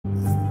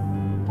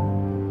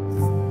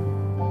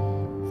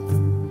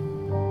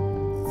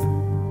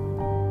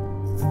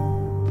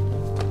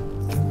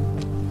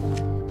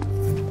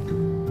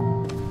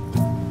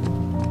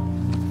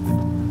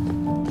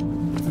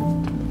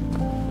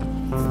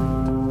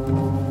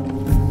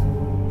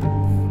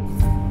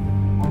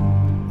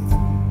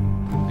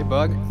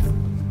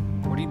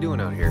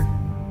out here?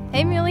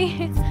 Hey,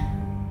 Muley.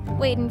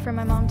 Waiting for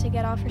my mom to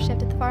get off her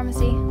shift at the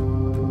pharmacy.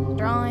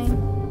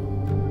 Drawing.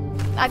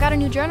 I got a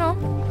new journal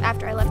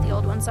after I left the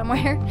old one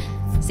somewhere.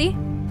 See?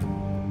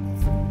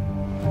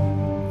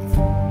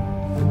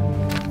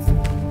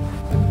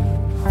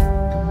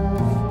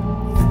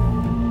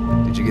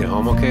 Did you get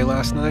home okay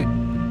last night?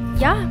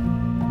 Yeah.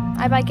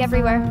 I bike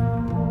everywhere.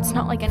 It's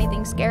not like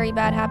anything scary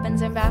bad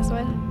happens in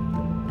Basswood.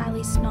 At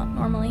least not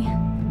normally.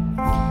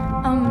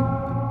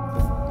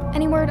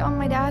 Any word on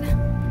my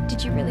dad?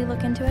 Did you really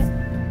look into it?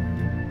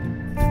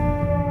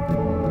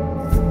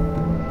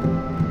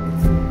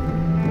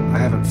 I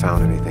haven't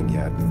found anything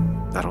yet.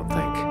 I don't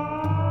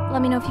think.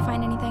 Let me know if you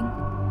find anything.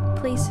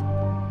 Please.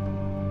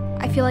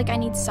 I feel like I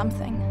need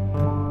something.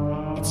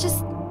 It's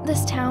just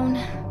this town,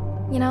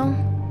 you know?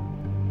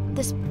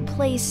 This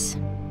place.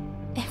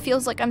 It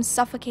feels like I'm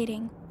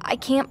suffocating. I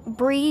can't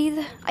breathe.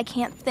 I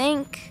can't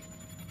think.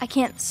 I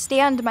can't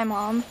stand my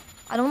mom.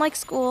 I don't like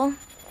school.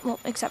 Well,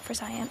 except for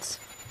science.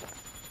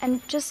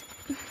 And just...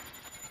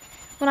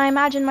 when I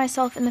imagine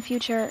myself in the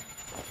future,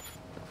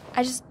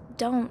 I just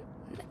don't...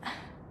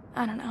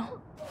 I don't know.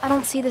 I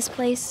don't see this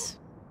place.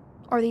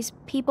 Or these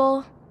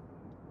people.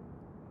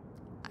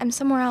 I'm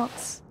somewhere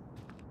else.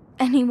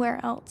 Anywhere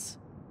else.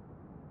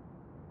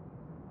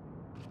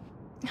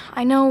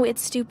 I know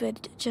it's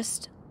stupid,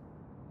 just...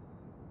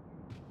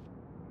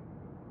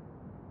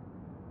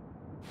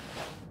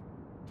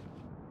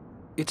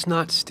 It's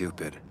not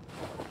stupid.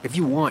 If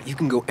you want, you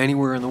can go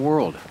anywhere in the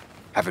world.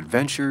 Have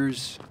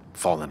adventures,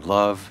 fall in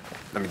love.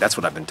 I mean, that's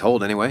what I've been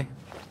told anyway.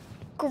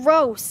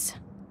 Gross.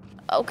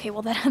 Okay,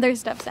 well, that other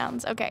stuff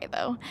sounds okay,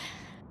 though.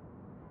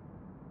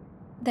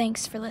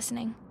 Thanks for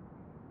listening.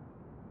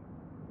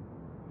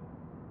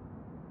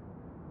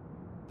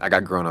 I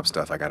got grown-up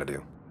stuff I gotta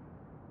do.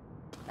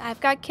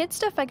 I've got kid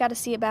stuff I gotta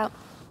see about.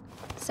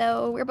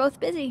 So we're both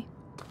busy.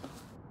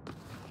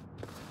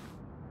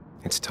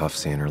 It's tough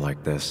seeing her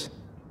like this.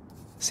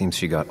 Seems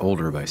she got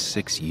older by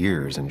 6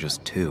 years in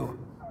just 2.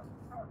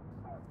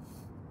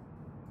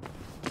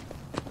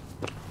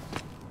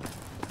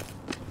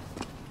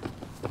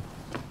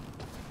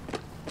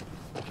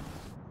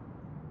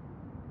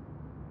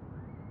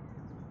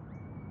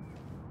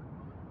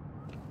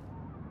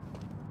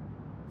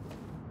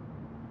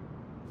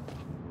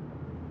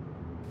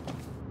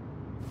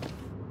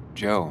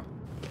 Joe.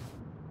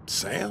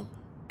 Sam?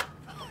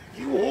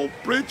 You old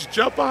bridge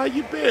jumper, how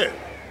you been?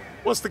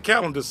 What's the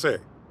calendar say?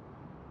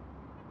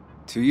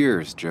 2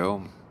 years,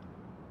 Joe.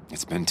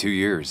 It's been 2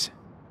 years.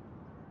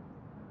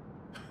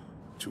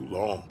 Too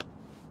long.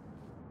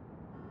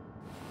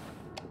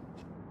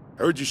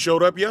 Heard you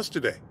showed up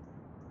yesterday.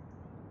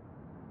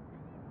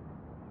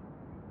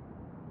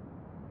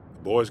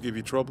 The boys give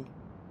you trouble?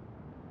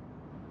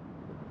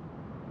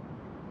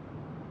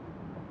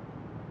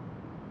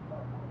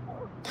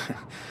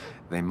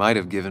 They might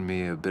have given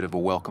me a bit of a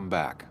welcome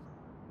back.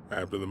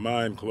 After the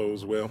mine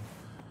closed, well,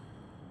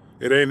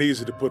 it ain't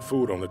easy to put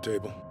food on the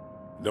table.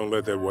 Don't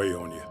let that weigh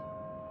on you.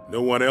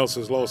 No one else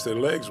has lost their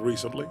legs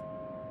recently.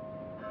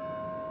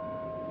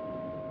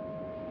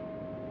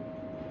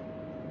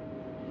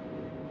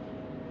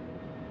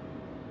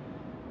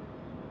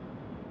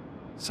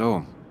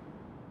 So,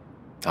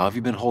 how have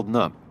you been holding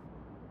up?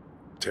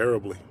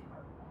 Terribly.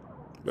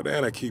 But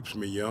Anna keeps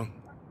me young.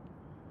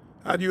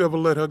 How'd you ever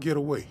let her get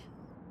away?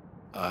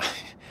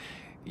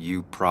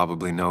 You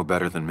probably know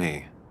better than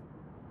me.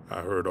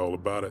 I heard all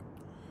about it.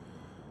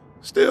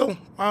 Still,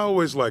 I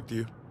always liked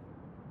you.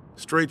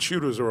 Straight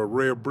shooters are a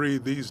rare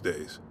breed these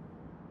days.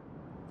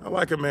 I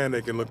like a man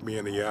that can look me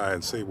in the eye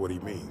and say what he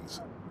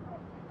means.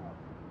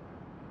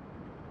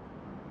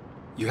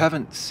 You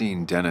haven't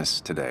seen Dennis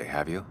today,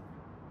 have you?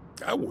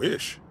 I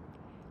wish.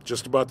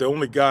 Just about the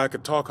only guy I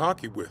could talk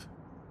hockey with.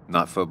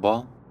 Not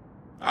football?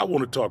 I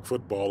want to talk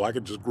football. I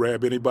could just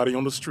grab anybody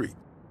on the street.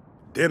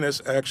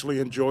 Dennis actually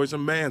enjoys a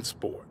man's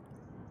sport.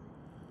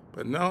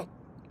 But no,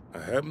 I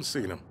haven't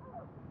seen him.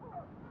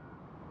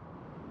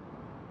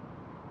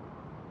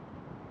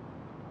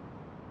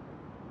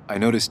 I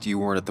noticed you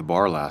weren't at the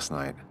bar last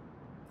night.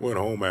 Went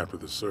home after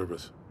the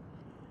service.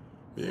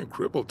 Being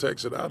crippled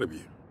takes it out of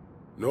you.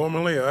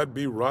 Normally, I'd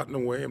be rotting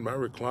away in my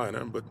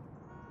recliner, but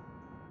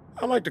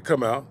I like to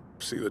come out,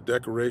 see the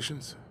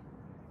decorations,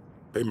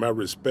 pay my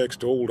respects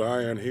to old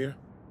iron here.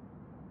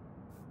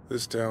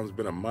 This town's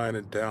been a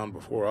mining town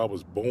before I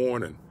was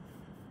born, and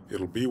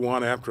it'll be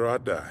one after I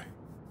die.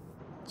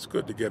 It's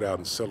good to get out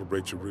and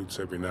celebrate your roots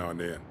every now and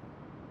then.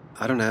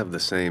 I don't have the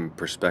same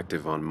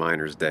perspective on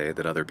Miners' Day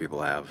that other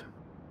people have.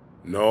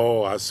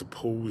 No, I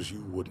suppose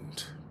you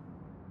wouldn't.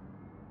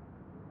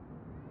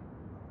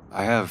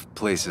 I have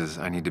places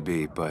I need to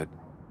be, but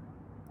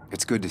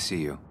it's good to see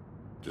you.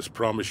 Just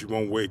promise you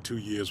won't wait 2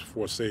 years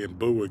before saying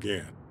boo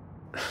again.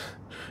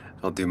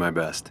 I'll do my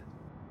best.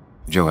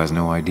 Joe has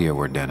no idea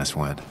where Dennis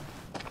went.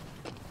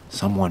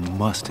 Someone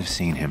must have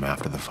seen him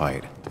after the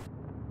fight.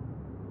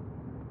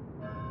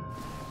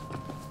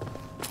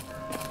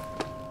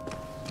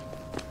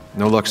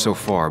 No luck so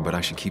far, but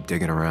I should keep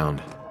digging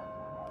around.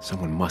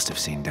 Someone must have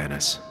seen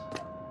Dennis.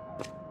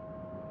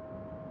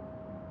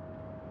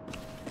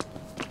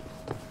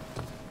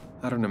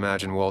 I don't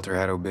imagine Walter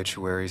had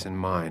obituaries in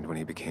mind when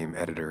he became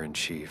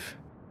editor-in-chief.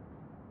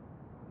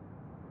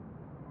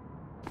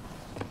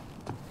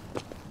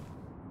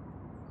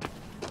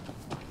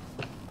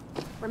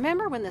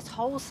 Remember when this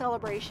whole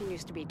celebration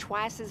used to be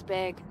twice as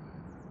big?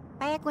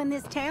 Back when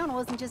this town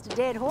wasn't just a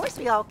dead horse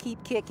we all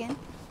keep kicking.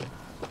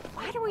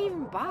 Why do we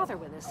even bother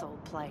with this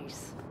old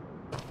place?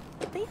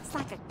 It feels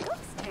like a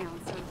ghost town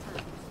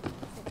sometimes.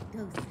 Except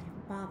ghosts that never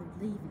bothered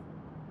leaving.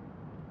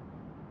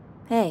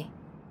 Hey,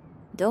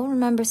 don't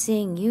remember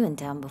seeing you in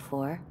town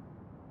before.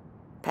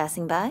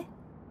 Passing by?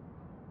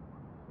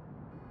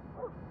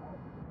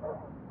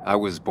 I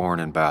was born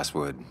in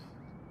Basswood.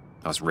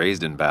 I was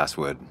raised in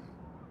Basswood,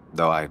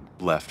 though I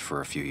left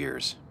for a few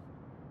years.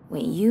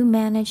 Wait, you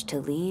managed to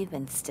leave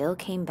and still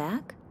came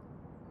back?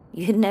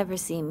 You'd never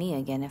see me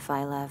again if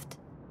I left.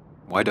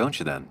 Why don't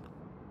you then?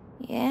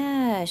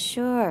 Yeah,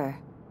 sure.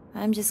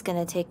 I'm just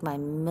gonna take my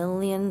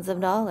millions of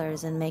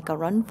dollars and make a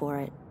run for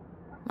it.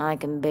 I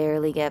can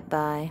barely get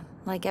by,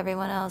 like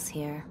everyone else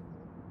here.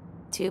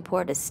 Too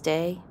poor to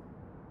stay,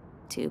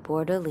 too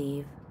poor to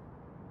leave.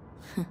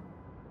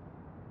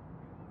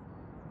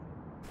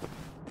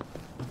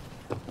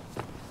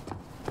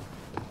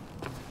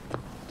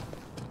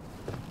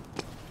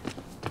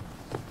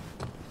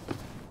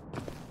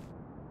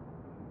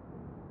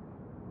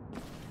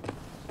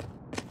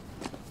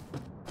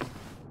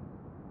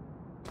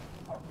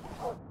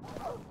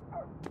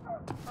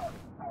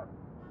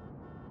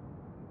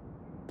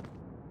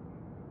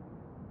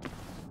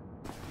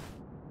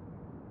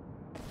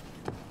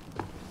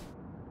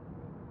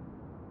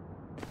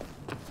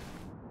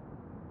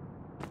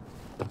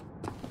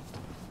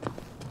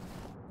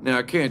 Now,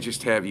 I can't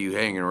just have you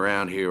hanging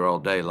around here all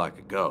day like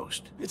a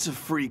ghost. It's a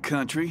free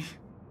country.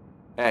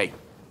 Hey,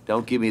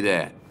 don't give me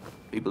that.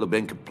 People have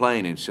been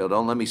complaining, so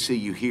don't let me see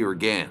you here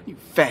again. You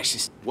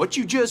fascist. What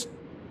you just...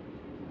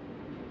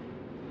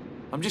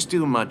 I'm just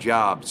doing my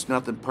job. It's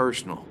nothing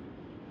personal.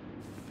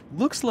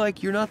 Looks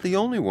like you're not the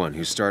only one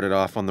who started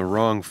off on the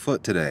wrong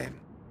foot today.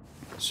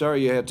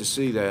 Sorry you had to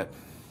see that.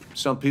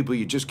 Some people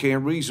you just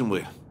can't reason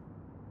with.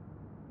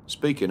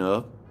 Speaking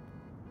of,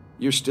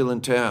 you're still in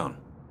town.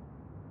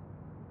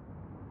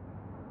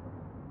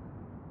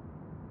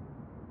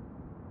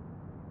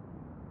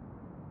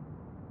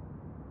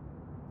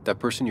 That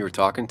person you were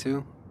talking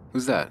to?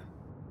 Who's that?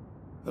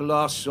 A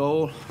lost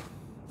soul.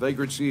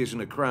 Vagrancy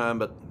isn't a crime,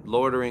 but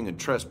loitering and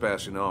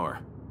trespassing are.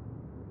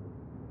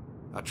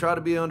 I try to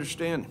be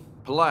understanding,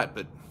 polite,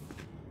 but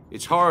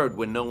it's hard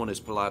when no one is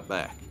polite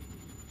back.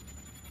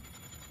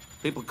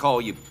 People call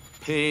you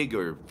pig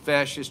or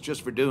fascist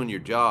just for doing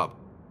your job.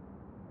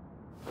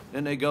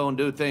 Then they go and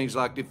do things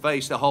like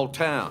deface the whole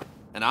town.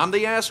 And I'm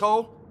the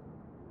asshole?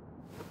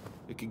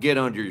 It could get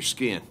under your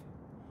skin.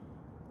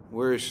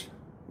 Where's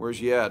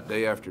you at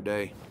day after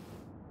day?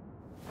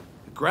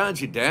 It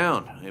grinds you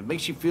down. It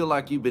makes you feel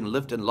like you've been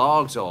lifting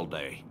logs all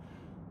day.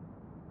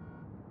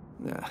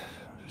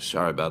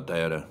 Sorry about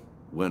that. I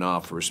went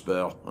off for a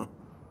spell. Huh?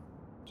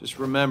 Just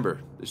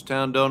remember, this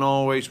town don't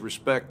always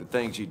respect the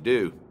things you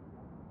do.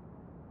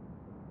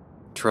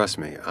 Trust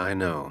me, I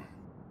know.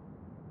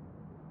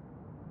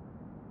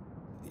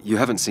 You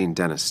haven't seen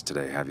Dennis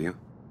today, have you?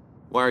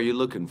 Why are you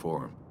looking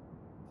for him?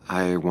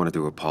 I wanted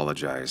to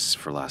apologize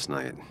for last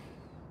night.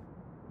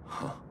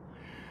 Huh.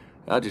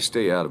 I'll just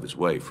stay out of his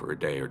way for a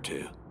day or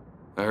two.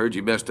 I heard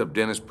you messed up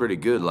Dennis pretty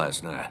good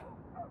last night.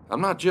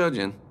 I'm not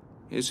judging.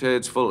 His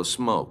head's full of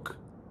smoke.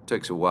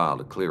 Takes a while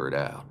to clear it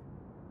out.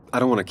 I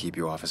don't want to keep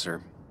you,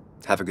 officer.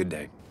 Have a good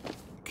day.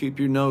 Keep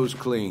your nose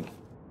clean.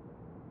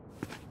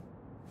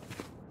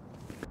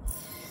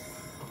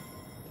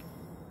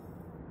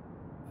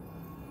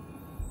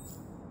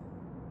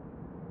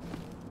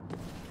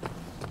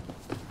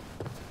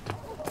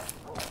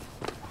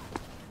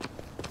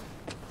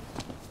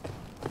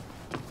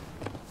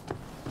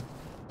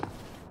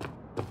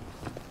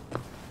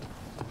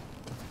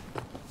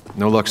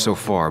 No luck so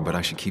far, but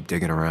I should keep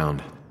digging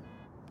around.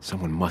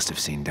 Someone must have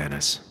seen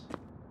Dennis.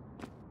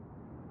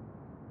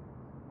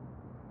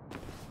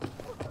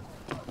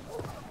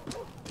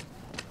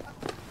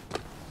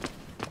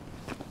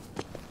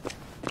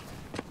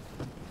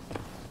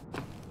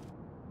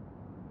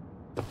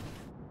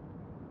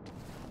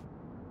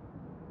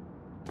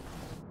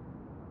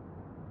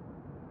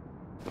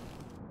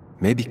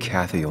 Maybe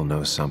Kathy will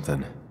know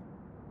something.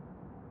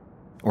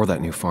 Or that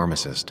new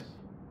pharmacist.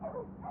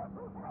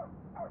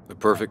 The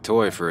perfect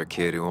toy for a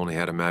kid who only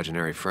had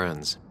imaginary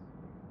friends.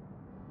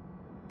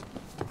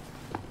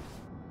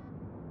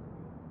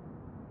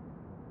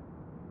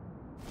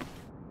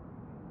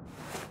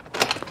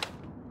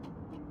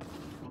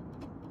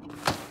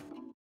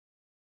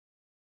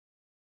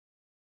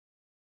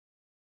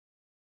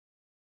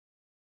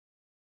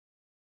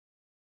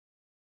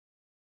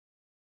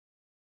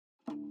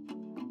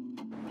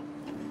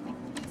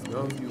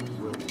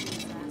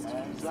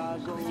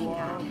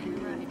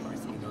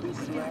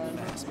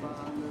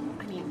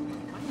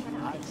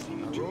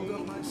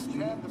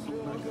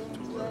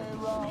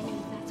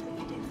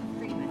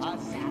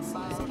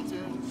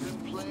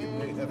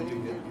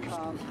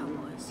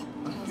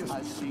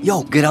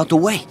 Yo, get out the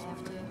way.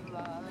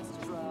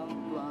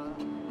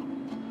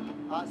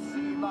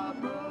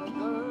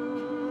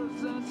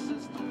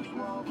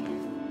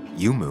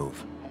 You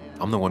move.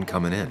 I'm the one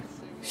coming in.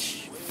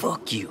 Shh,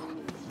 fuck you.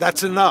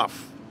 That's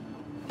enough.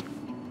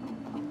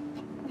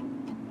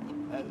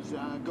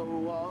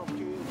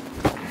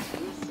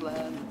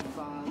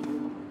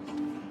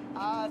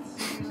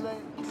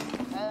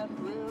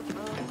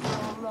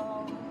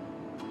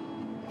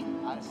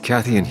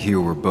 Kathy and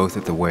Hugh were both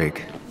at the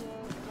wake.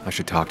 I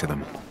should talk to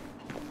them.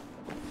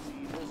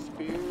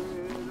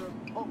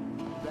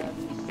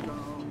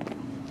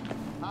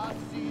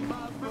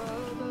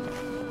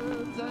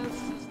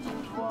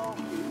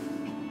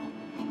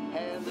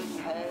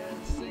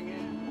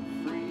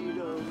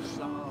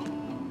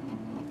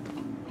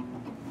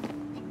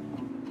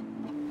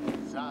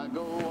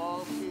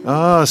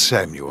 Ah,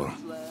 Samuel.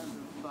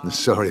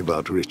 Sorry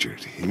about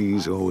Richard.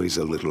 He's always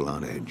a little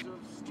on edge.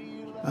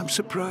 I'm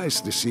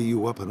surprised to see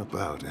you up and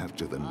about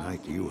after the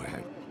night you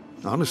had.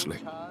 Honestly.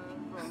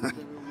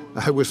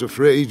 I was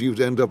afraid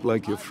you'd end up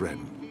like your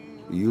friend.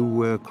 You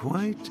were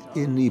quite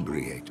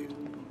inebriated.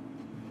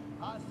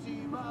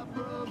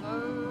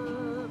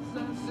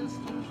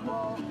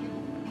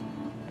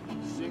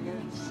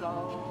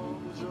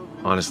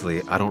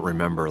 Honestly, I don't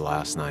remember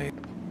last night.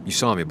 You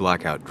saw me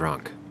blackout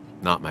drunk.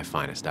 Not my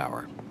finest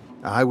hour.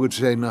 I would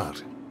say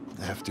not,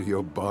 after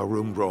your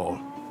barroom brawl.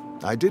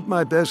 I did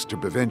my best to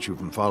prevent you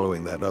from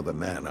following that other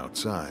man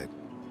outside.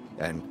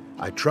 And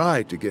I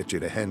tried to get you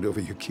to hand over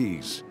your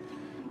keys,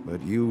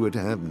 but you would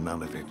have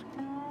none of it.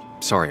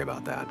 Sorry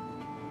about that.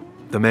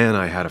 The man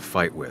I had a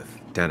fight with,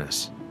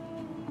 Dennis.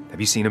 Have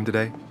you seen him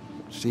today?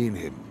 Seen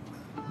him?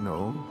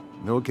 No.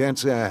 No, can't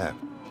say I have.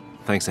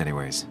 Thanks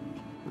anyways.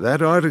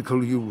 That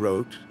article you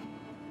wrote,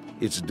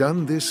 it's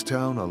done this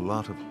town a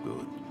lot of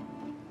good.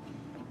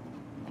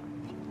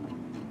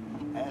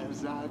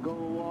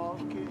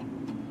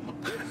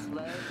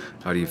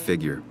 How do you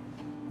figure?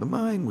 The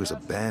mine was a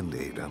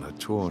band-aid on a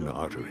torn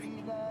artery.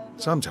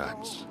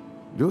 Sometimes,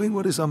 doing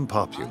what is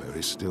unpopular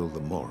is still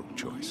the moral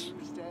choice.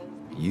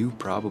 You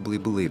probably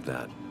believe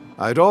that.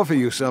 I'd offer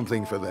you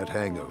something for that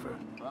hangover,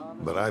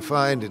 but I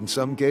find in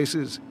some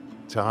cases,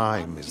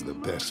 time is the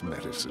best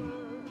medicine.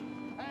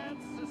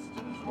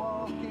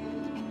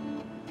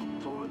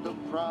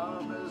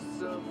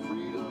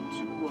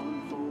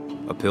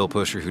 A pill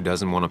pusher who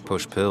doesn't want to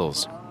push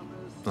pills.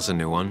 That's a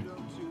new one.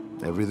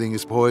 Everything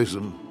is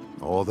poison.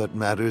 All that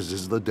matters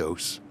is the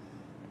dose.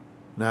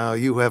 Now,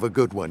 you have a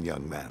good one,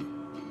 young man.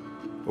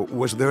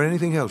 Was there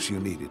anything else you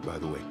needed, by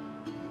the way?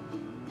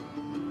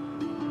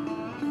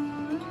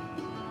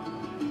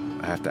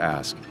 I have to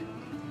ask,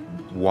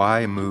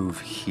 why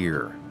move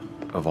here,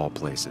 of all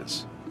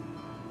places?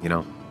 You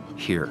know,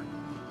 here,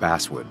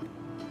 Basswood.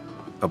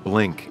 A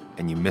blink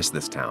and you miss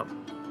this town.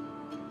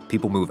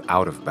 People move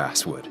out of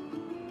Basswood,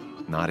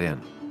 not in.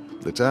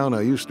 The town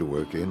I used to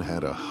work in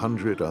had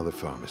 100 other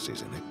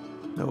pharmacies in it.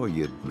 Oh,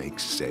 you'd make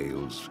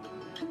sales.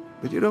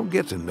 But you don't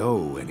get to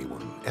know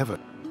anyone, ever.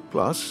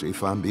 Plus,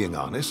 if I'm being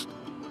honest,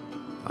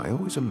 I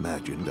always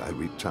imagined I'd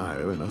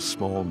retire in a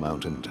small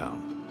mountain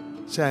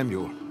town.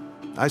 Samuel,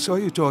 I saw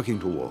you talking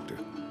to Walter.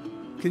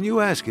 Can you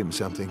ask him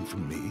something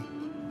from me?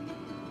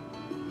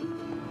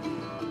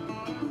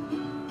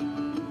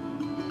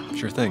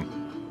 Sure thing.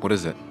 What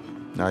is it?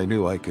 I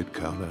knew I could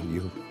count on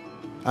you.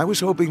 I was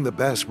hoping the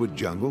Basswood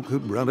jungle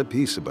could run a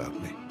piece about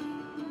me.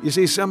 You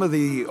see, some of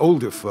the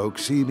older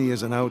folks see me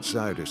as an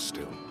outsider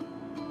still.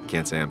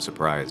 Can't say I'm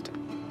surprised.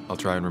 I'll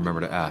try and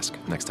remember to ask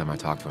next time I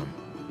talk to him.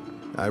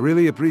 I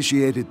really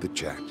appreciated the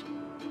chat,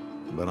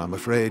 but I'm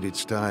afraid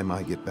it's time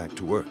I get back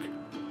to work.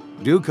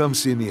 Do come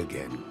see me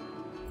again.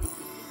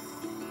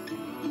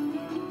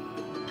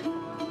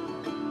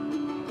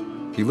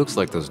 He looks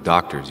like those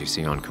doctors you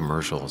see on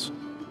commercials.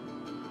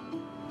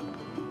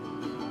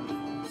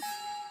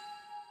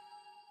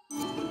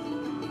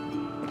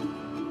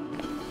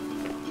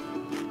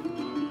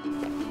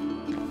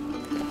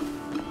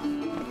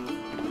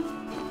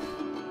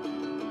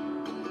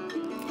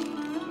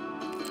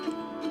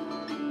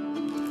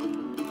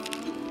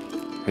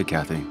 Hey,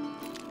 Kathy.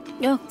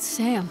 Oh,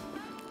 Sam.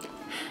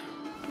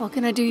 What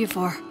can I do you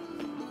for?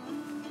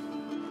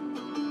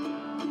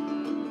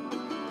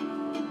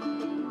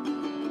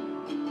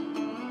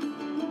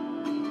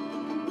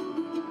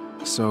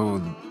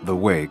 So, the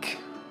wake.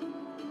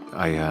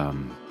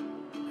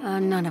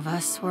 None of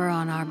us were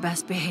on our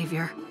best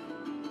behavior.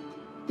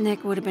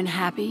 Nick would have been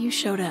happy you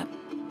showed up,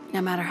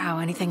 no matter how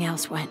anything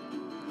else went.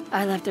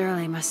 I left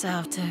early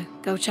myself to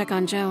go check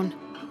on Joan.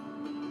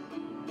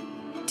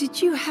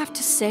 Did you have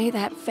to say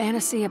that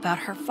fantasy about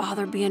her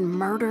father being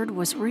murdered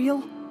was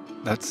real?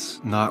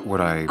 That's not what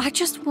I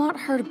just want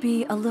her to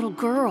be a little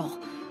girl,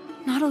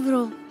 not a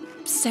little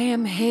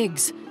Sam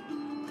Higgs,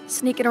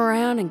 sneaking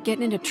around and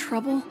getting into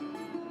trouble.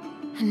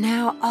 And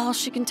now all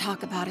she can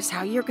talk about is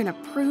how you're gonna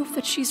prove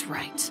that she's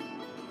right.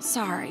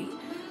 Sorry.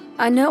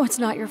 I know it's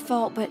not your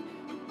fault, but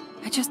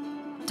I just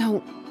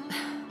don't...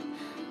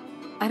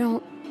 I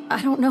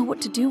don't know what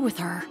to do with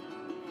her.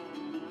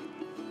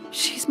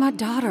 She's my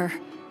daughter,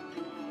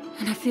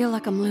 and I feel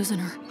like I'm losing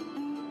her.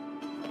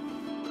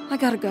 I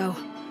gotta go.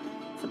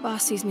 If the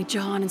boss sees me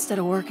jawing instead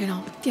of working,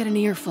 I'll get an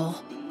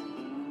earful.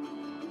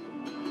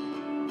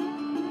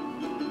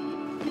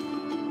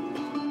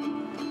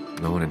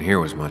 No one in here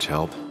was much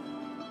help. 3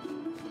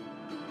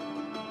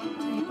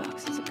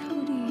 boxes of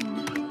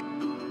codeine.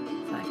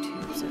 5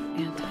 tubes of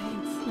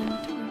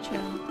anti-inflammatory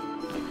gel.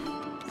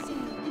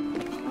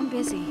 I'm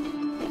busy.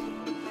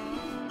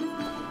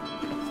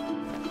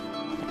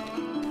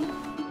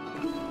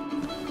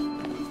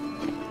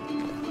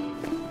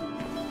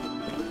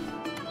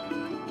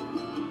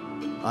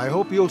 I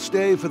hope you'll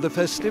stay for the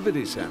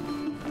festivities,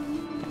 Sam.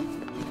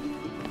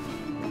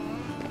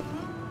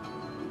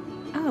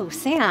 Oh,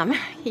 Sam,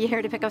 you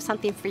here to pick up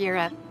something for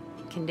your,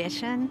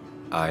 condition?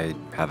 I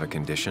have a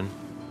condition?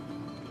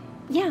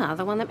 Yeah,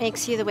 the one that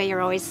makes you the way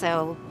you're always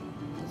so...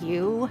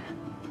 you?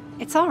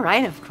 It's all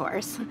right, of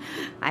course.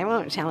 I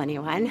won't tell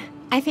anyone.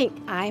 I think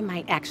I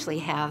might actually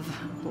have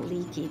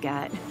leaky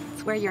gut.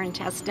 It's where your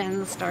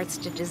intestine starts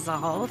to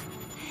dissolve,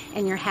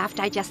 and your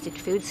half-digested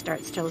food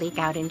starts to leak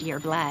out into your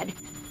blood.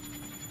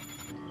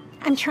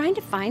 I'm trying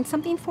to find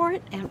something for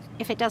it, and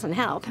if it doesn't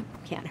help,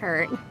 can't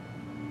hurt.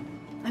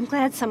 I'm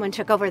glad someone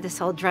took over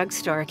this old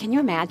drugstore. Can you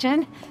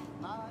imagine?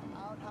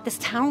 This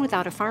town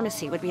without a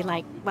pharmacy would be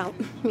like, well,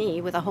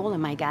 me with a hole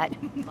in my gut.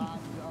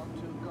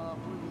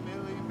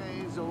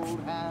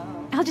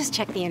 I'll just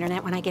check the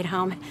internet when I get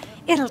home.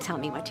 It'll tell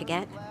me what to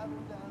get.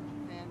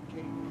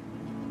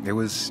 It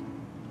was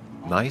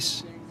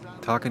nice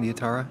talking to you,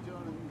 Tara.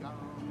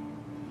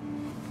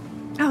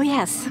 Oh,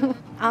 yes.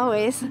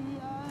 Always.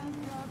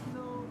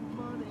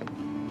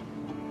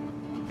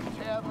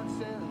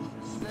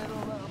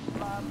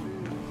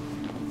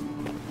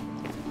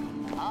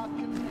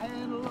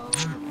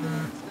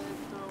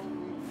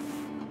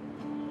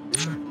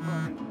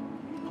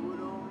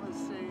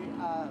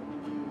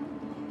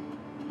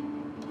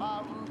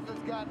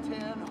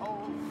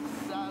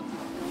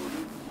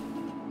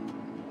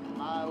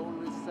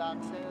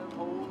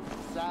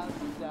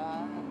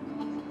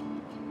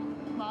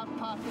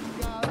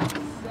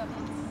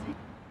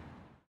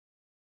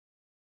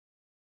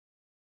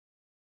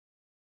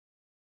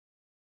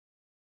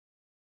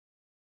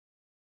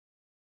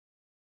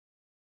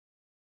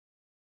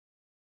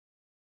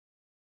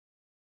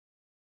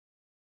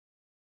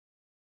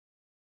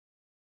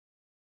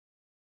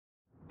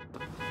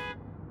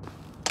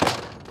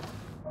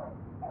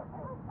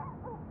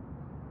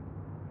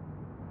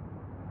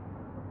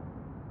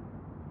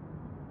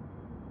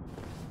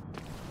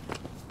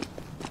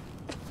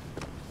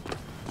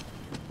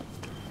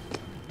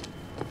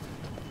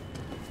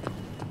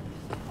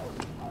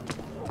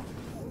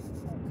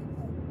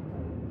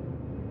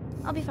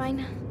 I'll be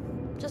fine.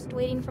 Just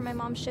waiting for my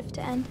mom's shift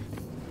to end.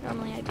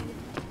 Normally I do.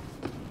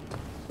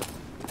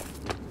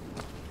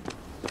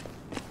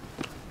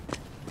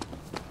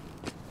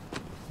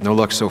 No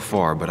luck so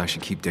far, but I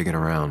should keep digging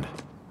around.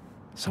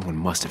 Someone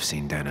must have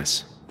seen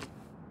Dennis.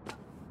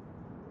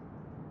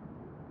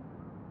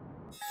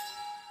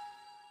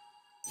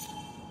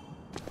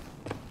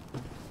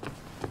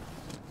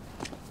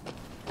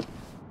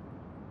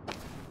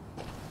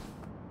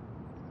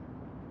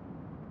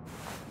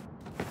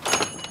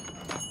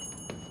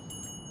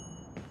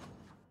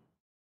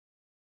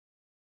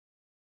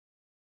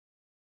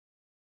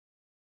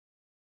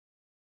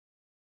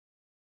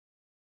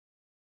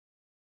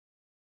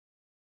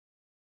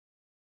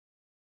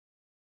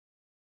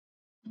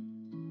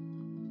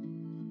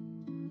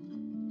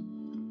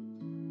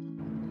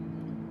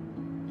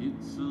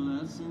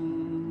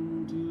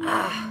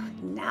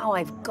 Now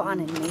I've gone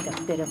and made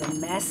a bit of a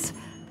mess.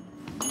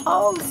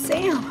 Oh,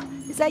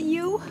 Sam, is that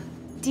you?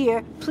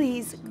 Dear,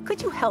 please,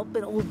 could you help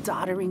an old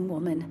doddering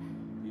woman?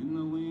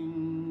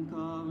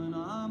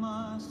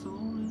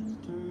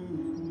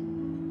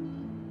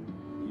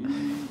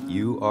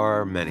 You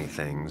are many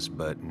things,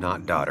 but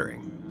not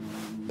doddering.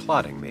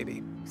 Plotting,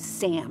 maybe.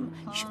 Sam,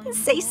 you shouldn't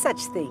say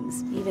such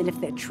things, even if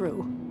they're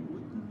true.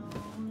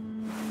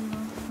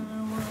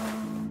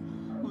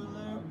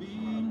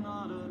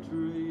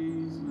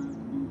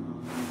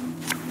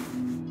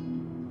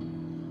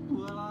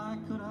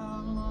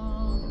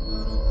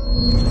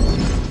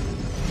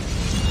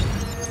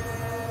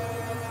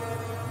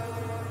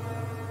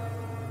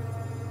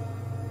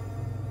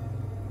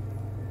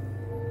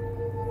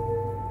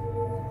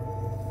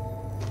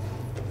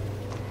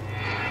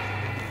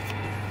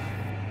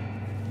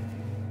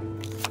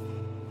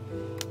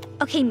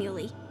 Okay,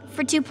 Muley,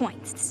 for 2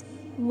 points.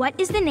 What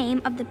is the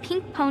name of the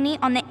pink pony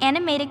on the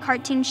animated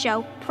cartoon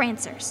show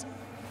Prancers?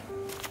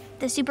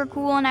 The super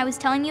cool one I was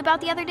telling you about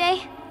the other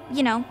day?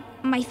 You know,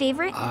 my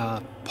favorite?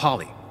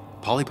 Polly.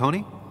 Polly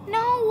Pony?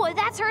 No,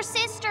 that's her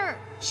sister.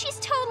 She's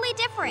totally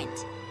different.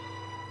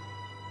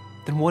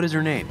 Then what is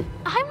her name?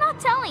 I'm not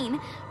telling.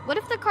 What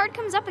if the card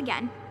comes up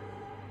again?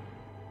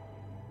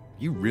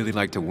 You really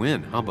like to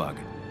win, huh, Bug?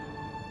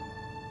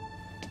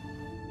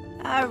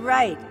 All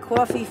right,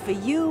 coffee for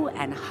you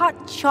and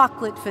hot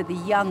chocolate for the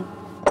young...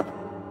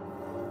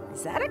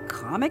 Is that a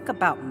comic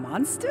about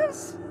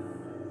monsters?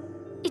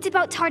 It's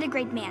about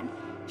Tardigrade Man.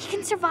 He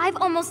can survive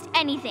almost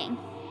anything.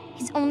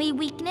 His only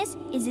weakness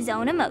is his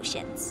own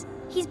emotions.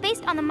 He's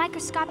based on the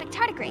microscopic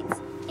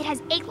tardigrades. It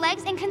has 8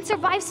 legs and can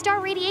survive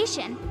star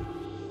radiation.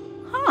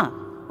 Huh.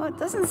 Well, it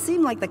doesn't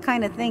seem like the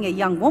kind of thing a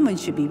young woman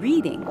should be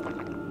reading.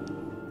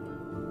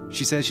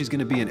 She says she's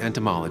gonna be an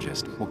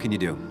entomologist. What can you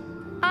do?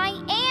 I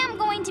am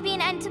going to be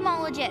an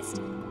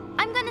entomologist.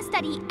 I'm going to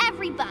study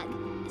every bug,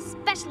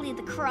 especially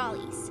the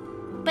crawlies.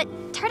 But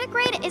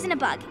tardigrade isn't a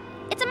bug.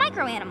 It's a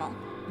microanimal.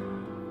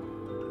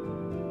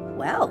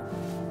 Well,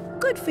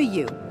 good for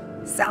you.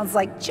 Sounds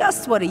like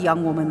just what a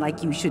young woman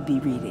like you should be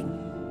reading.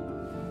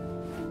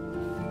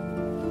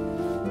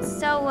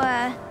 So,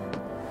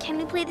 can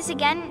we play this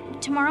again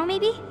tomorrow,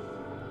 maybe?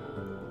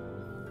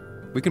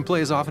 We can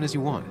play as often as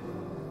you want.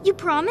 You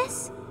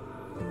promise?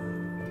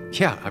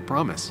 Yeah, I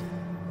promise.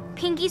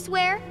 Pinky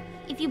swear?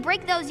 If you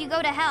break those, you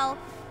go to hell.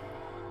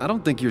 I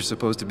don't think you're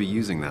supposed to be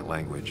using that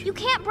language. You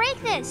can't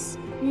break this.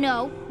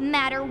 No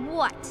matter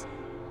what.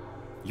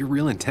 You're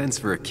real intense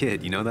for a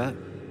kid, you know that?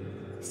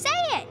 Say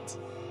it!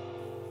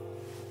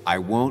 I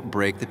won't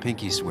break the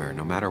pinky swear,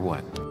 no matter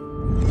what.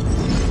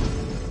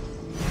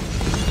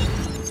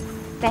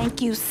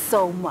 Thank you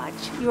so much.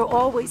 You're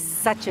always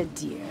such a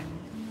dear.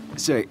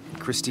 Say,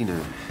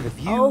 Christina, have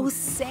you... Oh,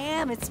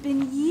 Sam, it's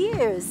been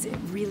years. It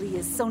really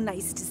is so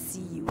nice to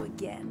see you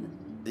again.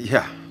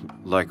 Yeah,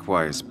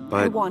 likewise,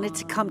 but... I wanted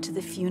to come to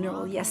the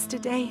funeral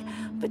yesterday,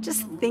 but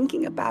just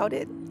thinking about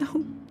it,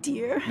 oh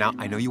dear. Now,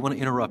 I know you want to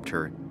interrupt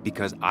her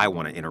because I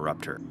want to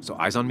interrupt her. So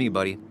eyes on me,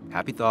 buddy.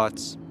 Happy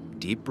thoughts,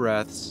 deep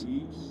breaths.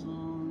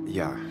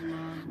 Yeah,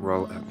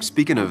 well,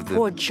 speaking of the...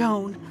 Poor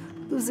Joan,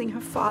 losing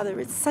her father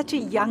at such a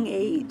young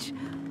age.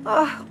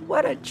 Oh,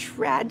 what a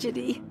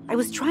tragedy. I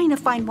was trying to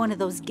find one of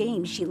those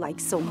games she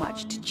likes so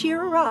much to cheer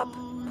her up.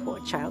 Poor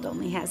child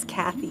only has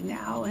Kathy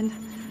now, and,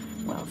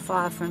 well,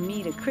 far from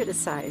me to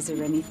criticize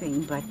or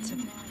anything, but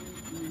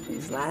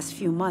these last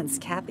few months,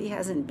 Kathy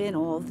hasn't been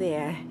all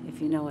there, if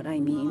you know what I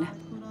mean.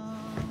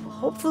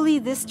 Hopefully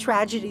this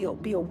tragedy will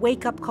be a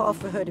wake-up call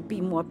for her to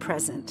be more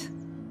present.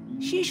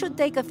 She should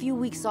take a few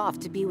weeks off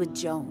to be with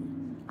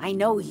Joan. I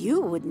know you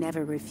would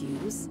never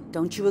refuse.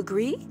 Don't you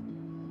agree?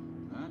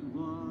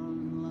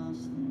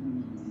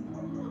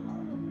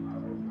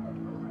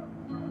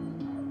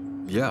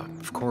 Yeah,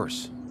 of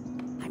course.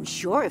 I'm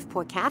sure if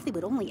poor Kathy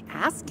would only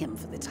ask him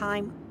for the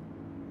time.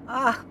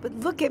 But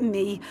look at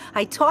me.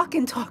 I talk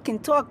and talk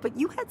and talk, but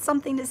you had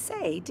something to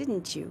say,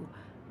 didn't you?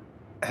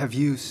 Have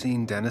you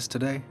seen Dennis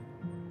today?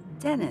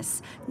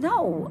 Dennis?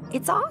 No,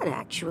 it's odd,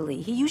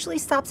 actually. He usually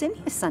stops in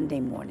here Sunday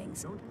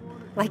mornings.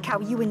 Like how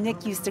you and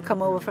Nick used to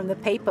come over from the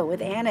paper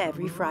with Anna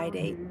every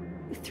Friday.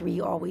 You 3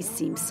 always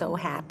seem so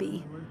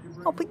happy.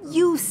 Oh, but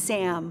you,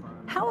 Sam,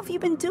 how have you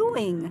been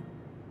doing?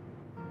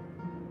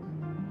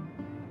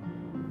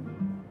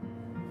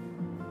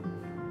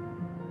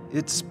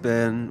 It's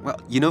been,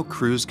 well, you know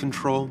cruise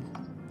control?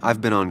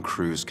 I've been on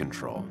cruise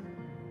control.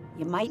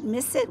 You might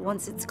miss it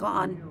once it's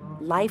gone.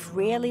 Life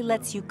rarely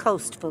lets you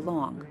coast for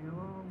long.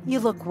 You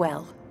look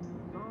well.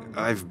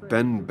 I've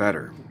been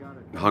better.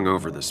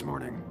 Hungover this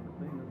morning.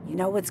 You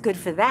know what's good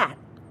for that?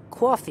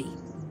 Coffee.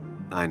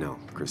 I know,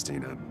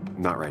 Christina.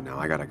 Not right now.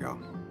 I gotta go.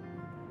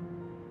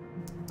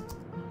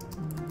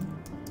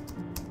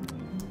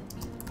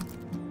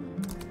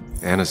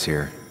 Anna's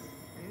here.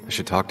 I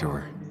should talk to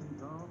her.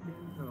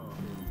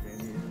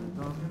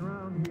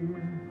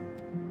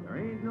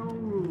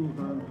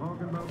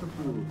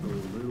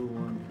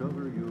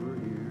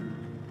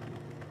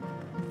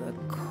 The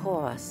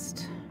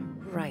cost.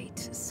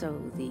 Right,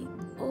 so the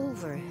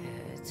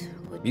overhead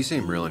would You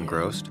seem be... real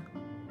engrossed.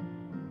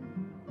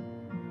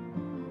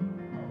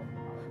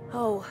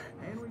 Oh,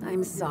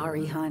 I'm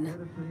sorry,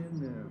 hun.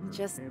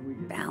 Just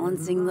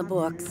balancing the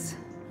books.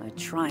 Or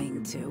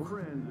trying to.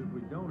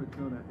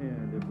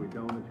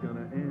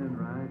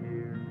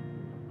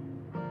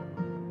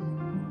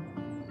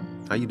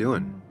 How you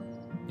doing?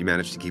 You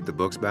managed to keep the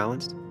books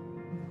balanced?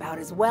 About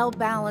as well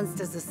balanced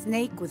as a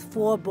snake with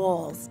 4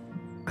 balls.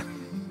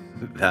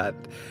 That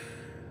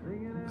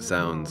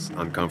sounds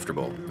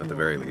uncomfortable, at the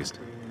very least.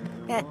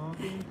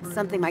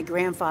 Something my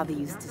grandfather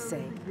used to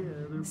say.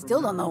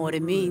 Still don't know what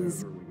it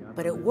means,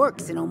 but it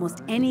works in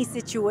almost any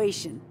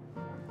situation.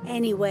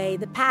 Anyway,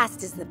 the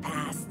past is the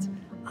past.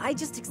 I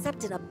just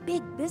accepted a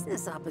big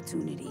business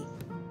opportunity,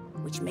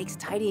 which makes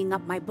tidying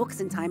up my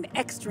books in time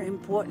extra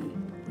important,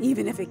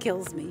 even if it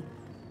kills me.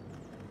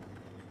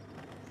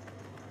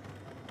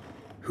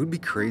 Who'd be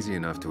crazy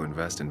enough to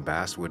invest in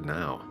Basswood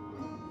now?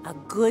 A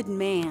good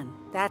man,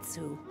 that's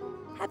who.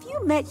 Have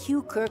you met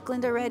Hugh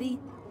Kirkland already?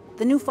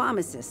 The new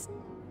pharmacist.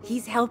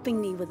 He's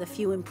helping me with a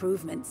few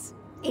improvements.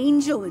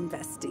 Angel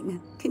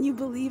investing. Can you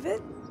believe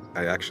it?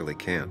 I actually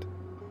can't.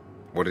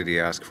 What did he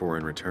ask for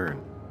in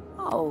return?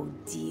 Oh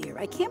dear,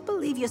 I can't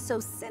believe you're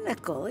so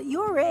cynical at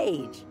your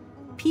age.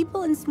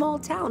 People in small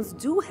towns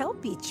do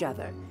help each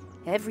other,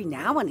 every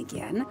now and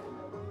again.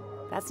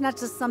 That's not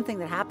just something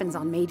that happens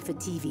on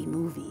made-for-TV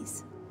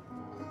movies.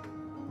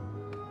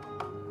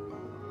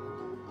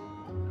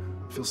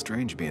 Feels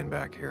strange being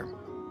back here.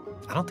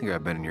 I don't think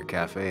I've been in your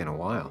cafe in a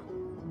while.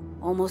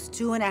 Almost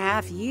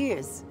 2.5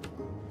 years.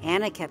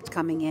 Anna kept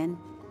coming in,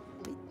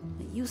 but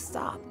you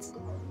stopped.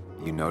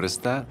 You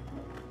noticed that?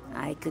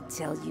 I could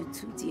tell you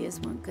two dears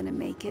weren't gonna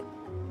make it.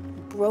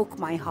 It broke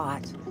my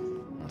heart.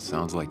 Well,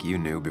 sounds like you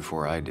knew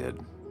before I did.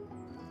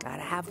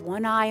 Gotta have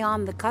one eye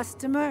on the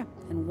customer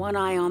and one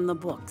eye on the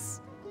books.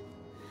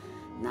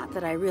 Not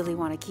that I really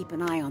want to keep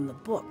an eye on the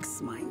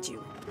books, mind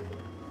you.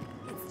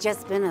 It's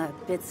just been a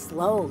bit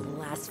slow the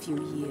last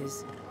few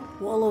years.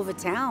 All over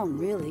town,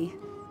 really.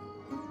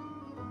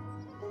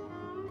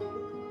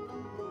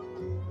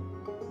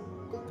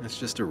 It's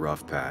just a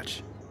rough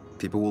patch.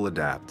 People will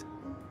adapt.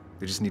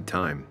 They just need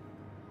time.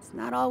 It's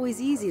not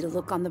always easy to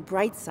look on the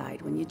bright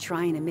side when you're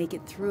trying to make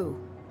it through.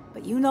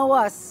 But you know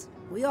us.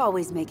 We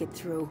always make it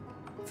through.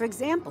 For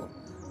example,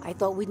 I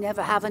thought we'd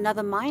never have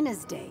another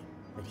Miners' Day,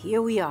 but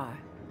here we are.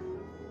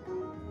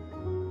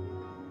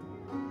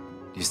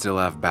 Do you still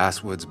have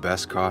Basswood's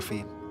best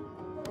coffee?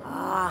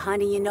 Ah,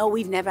 honey, you know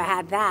we've never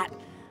had that.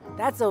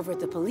 That's over at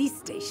the police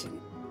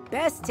station.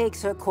 Bess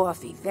takes her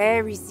coffee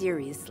very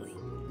seriously.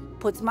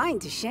 Puts mine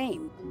to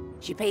shame.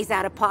 She pays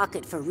out of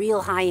pocket for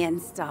real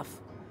high-end stuff.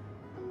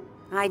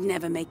 I'd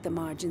never make the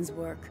margins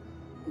work.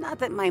 Not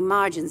that my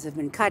margins have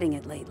been cutting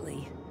it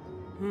lately.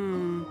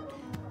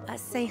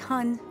 Say,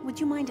 hun, would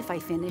you mind if I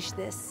finish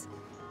this?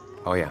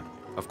 Oh yeah,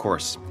 of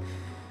course.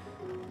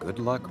 Good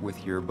luck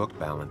with your book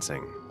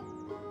balancing.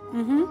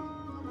 Mm-hmm.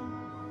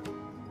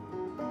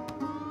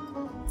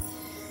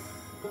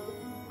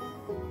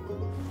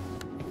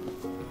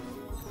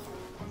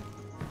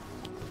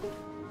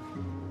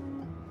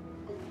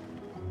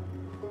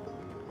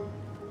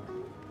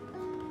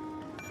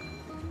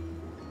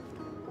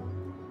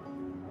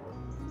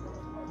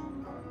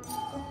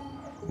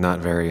 Not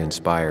very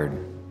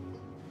inspired.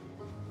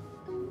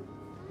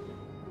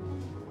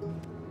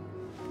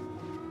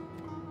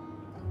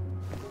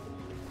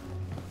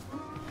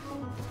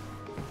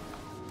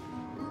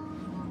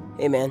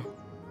 Hey man,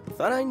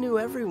 thought I knew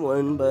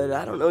everyone, but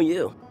I don't know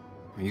you.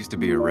 I used to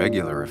be a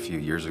regular a few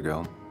years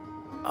ago.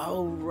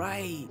 Oh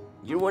right,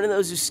 you're one of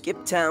those who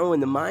skipped town when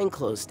the mine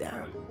closed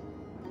down.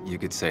 You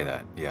could say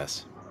that,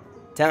 yes.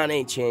 Town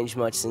ain't changed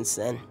much since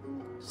then.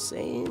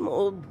 Same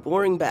old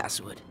boring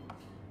Basswood.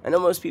 I know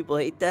most people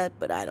hate that,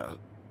 but I don't.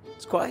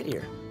 It's quiet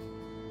here.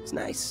 It's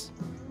nice.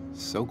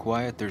 So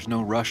quiet there's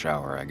no rush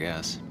hour, I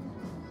guess.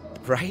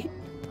 Right?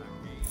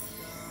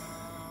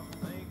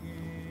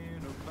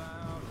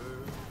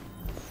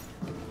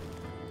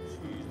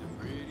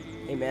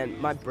 Hey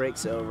man, my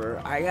break's over.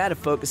 I gotta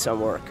focus on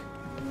work.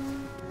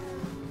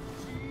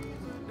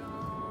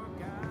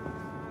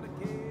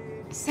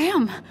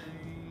 Sam!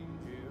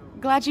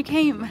 Glad you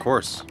came. Of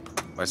course.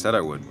 I said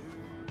I would.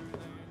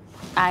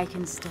 I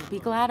can still be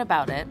glad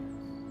about it.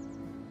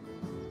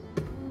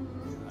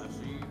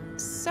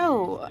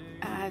 So,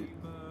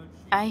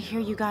 I hear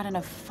you got in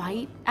a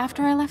fight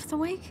after I left the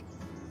wake?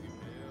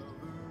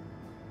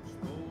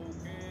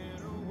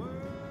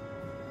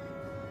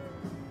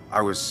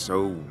 I was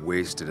so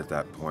wasted at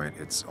that point,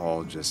 it's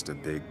all just a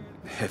big,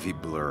 heavy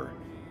blur.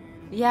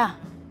 Yeah.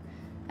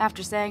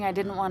 After saying I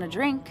didn't want to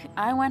drink,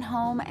 I went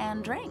home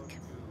and drank.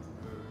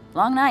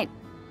 Long night.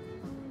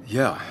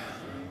 Yeah,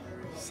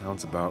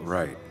 sounds about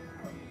right.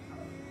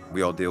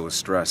 We all deal with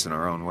stress in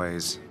our own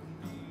ways.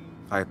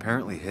 I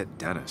apparently hit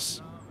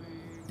Dennis.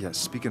 Yeah,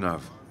 speaking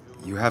of,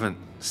 you haven't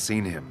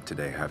seen him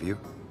today, have you?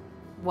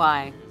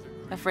 Why?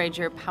 Afraid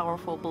your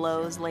powerful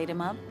blows laid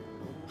him up?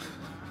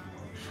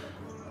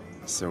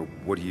 So,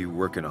 what are you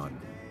working on?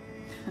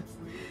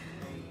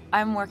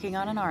 I'm working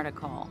on an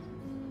article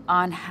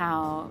on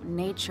how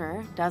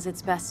nature does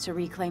its best to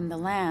reclaim the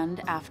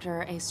land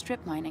after a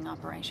strip mining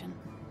operation.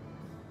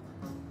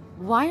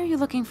 Why are you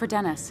looking for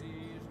Dennis?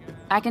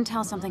 I can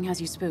tell something has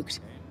you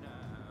spooked.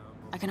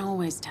 I can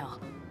always tell.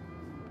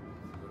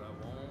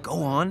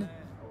 Go on.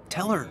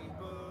 Tell her.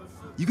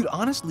 You could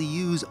honestly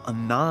use a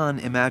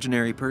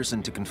non-imaginary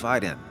person to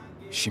confide in.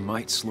 She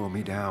might slow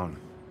me down.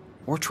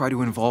 Or try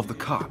to involve the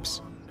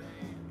cops.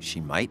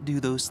 She might do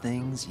those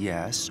things,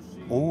 yes,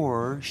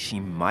 or she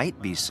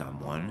might be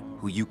someone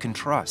who you can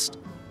trust,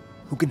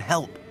 who can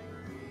help.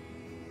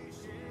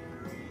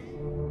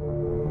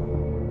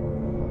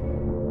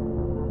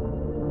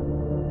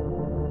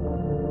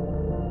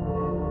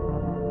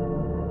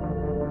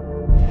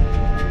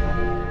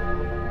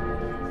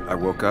 I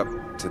woke up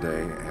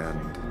today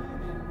and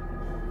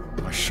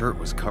my shirt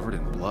was covered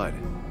in blood.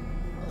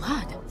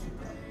 Blood?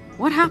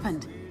 What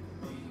happened?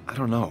 I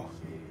don't know.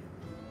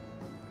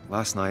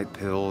 Last night,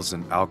 pills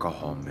and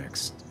alcohol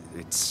mixed.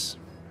 It's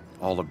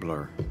all a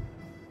blur.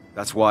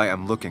 That's why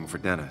I'm looking for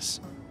Dennis.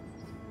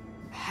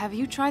 Have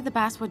you tried the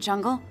Basswood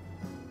jungle?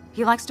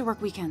 He likes to work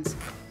weekends.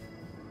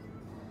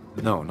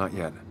 No, not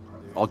yet.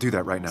 I'll do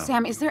that right now.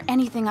 Sam, is there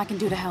anything I can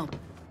do to help?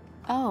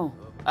 Oh,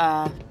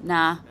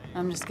 nah.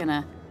 I'm just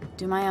gonna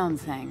do my own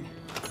thing.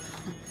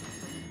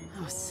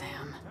 Oh,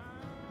 Sam.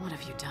 What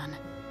have you done?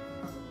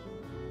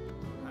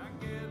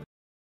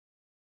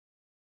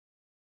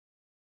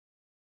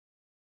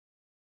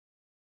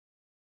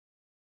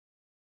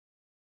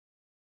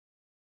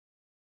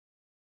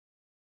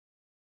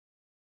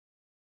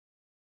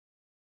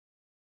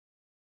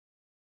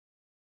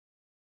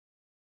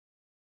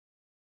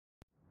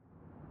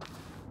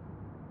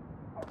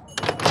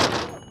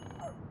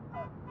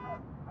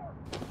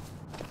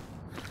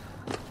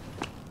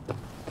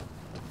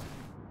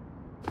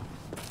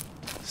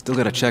 Still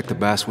gotta check the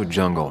Basswood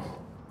jungle.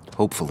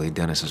 Hopefully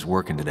Dennis is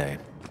working today.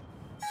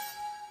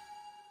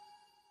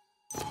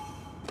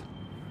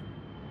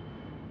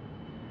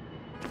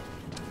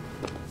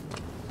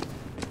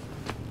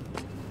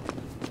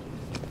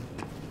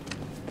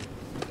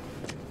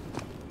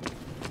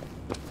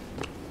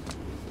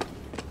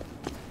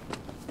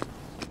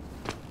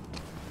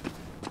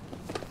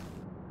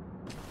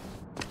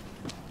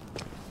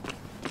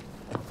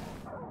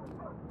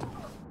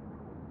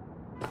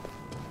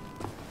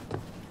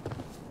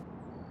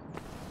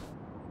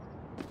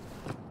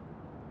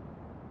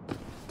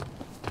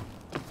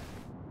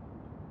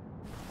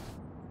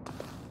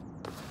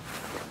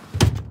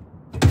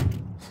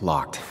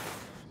 Locked.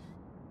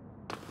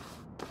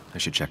 I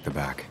should check the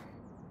back.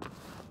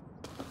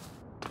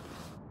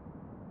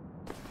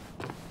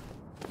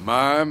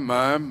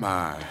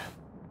 My.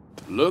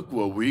 Look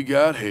what we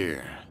got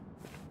here.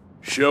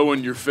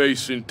 Showing your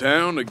face in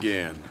town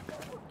again.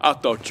 I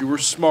thought you were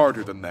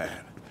smarter than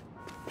that.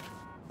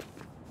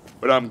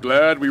 But I'm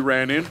glad we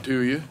ran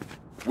into you.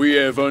 We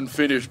have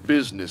unfinished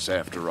business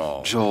after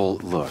all. Joel,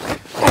 look.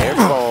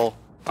 Careful.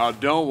 I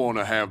don't want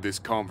to have this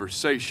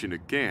conversation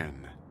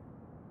again.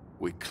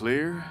 We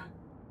clear?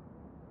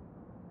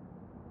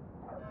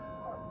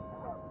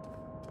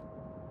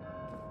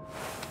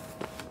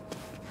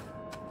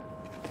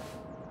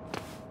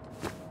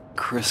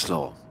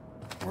 Crystal,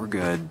 we're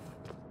good.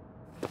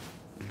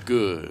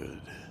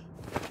 Good.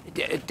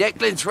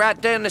 Declan's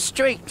right down the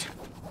street.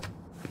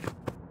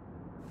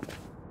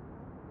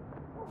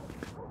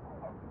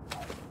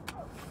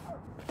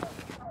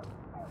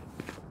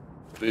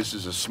 This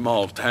is a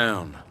small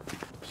town.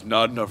 There's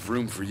not enough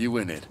room for you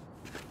in it.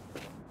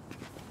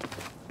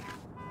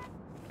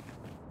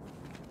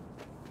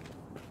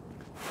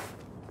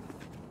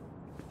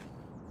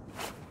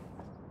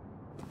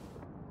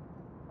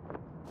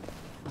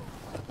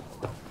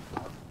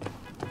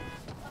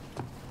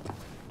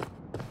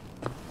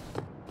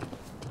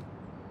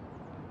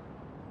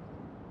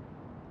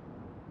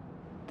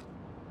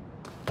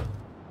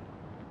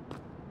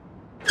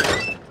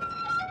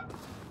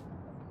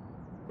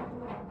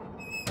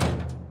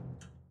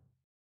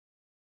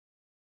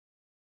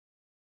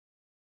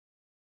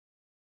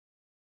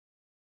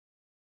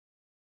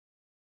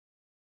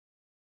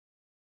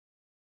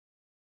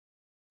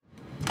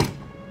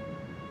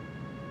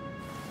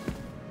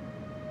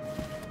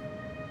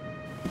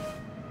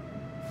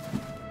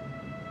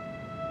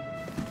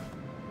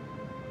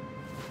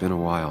 Been a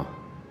while.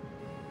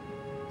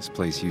 This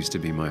place used to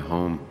be my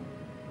home,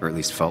 or at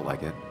least felt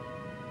like it.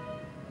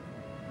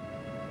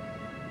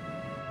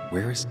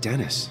 Where is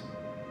Dennis?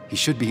 He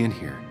should be in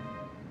here.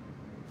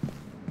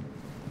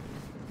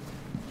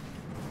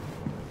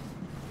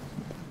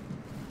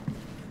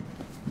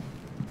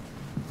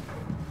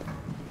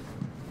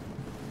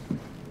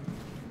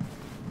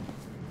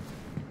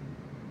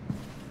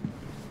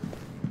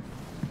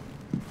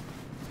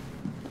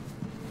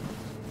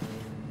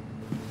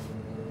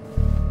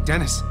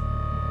 Dennis!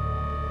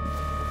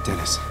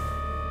 Dennis.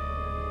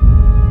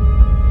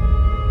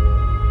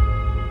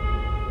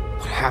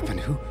 What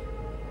happened? Who?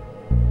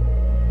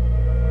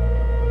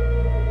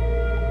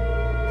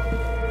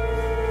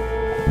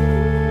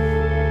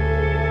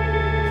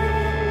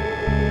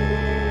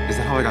 Is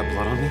that how I got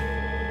blood on me?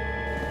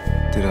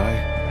 Did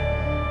I?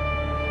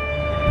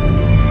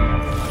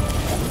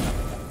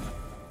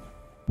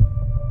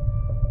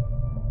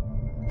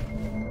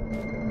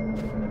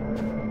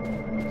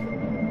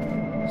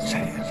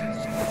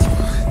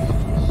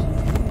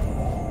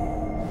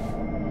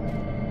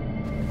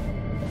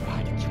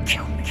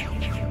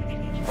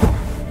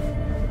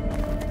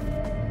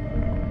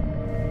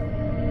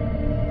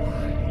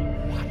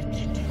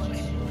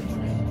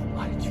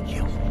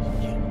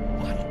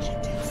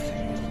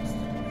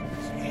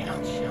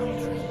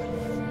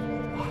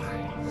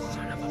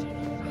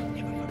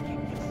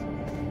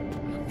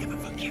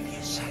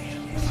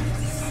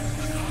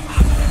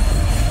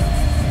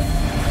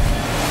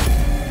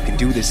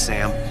 Do this,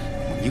 Sam.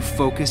 When you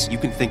focus, you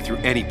can think through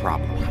any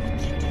problem.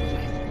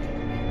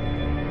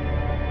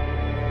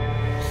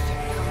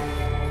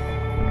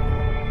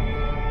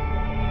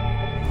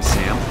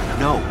 Sam,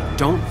 no,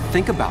 don't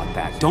think about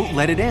that. Don't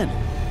let it in.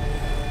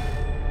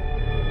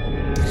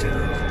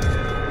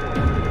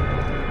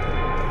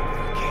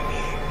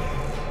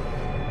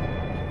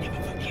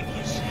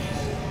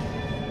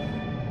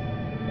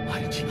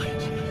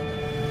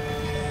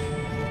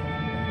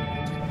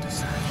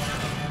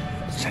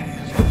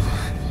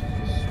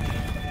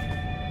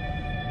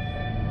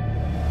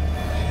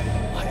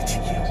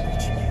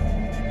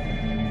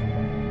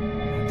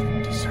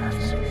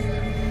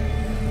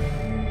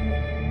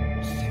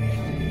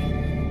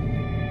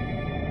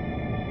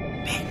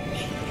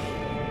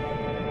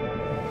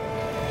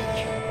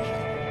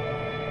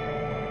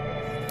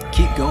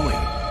 Keep going.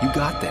 You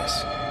got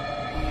this.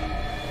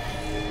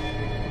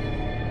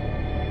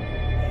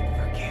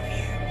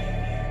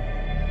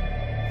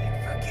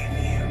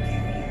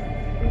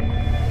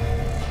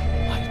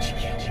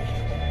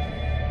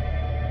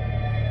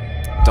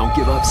 Don't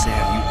give up,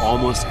 Sam. You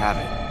almost have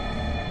it.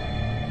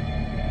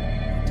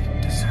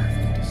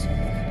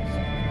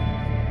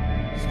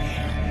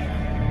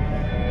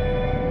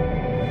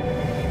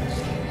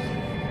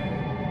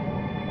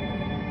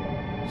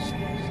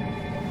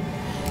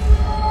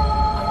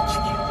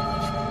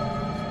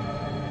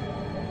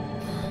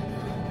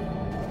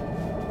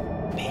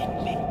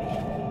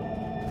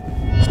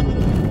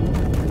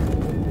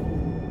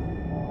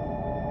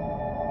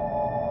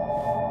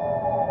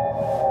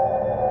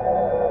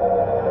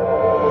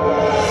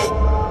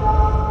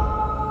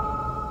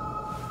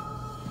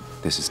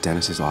 This is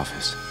Dennis's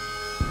office.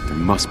 There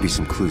must be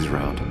some clues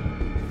around.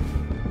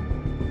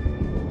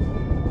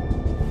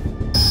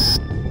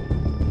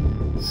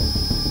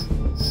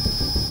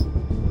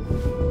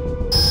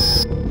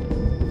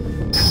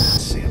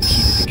 Sam,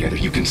 keep it together.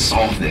 You can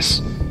solve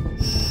this.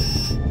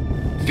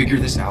 Figure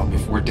this out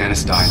before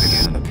Dennis dies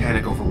again and the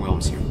panic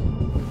overwhelms you.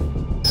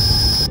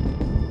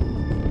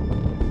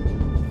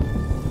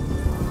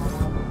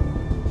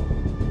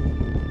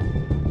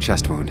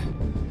 Chest wound.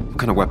 What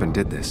kind of weapon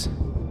did this?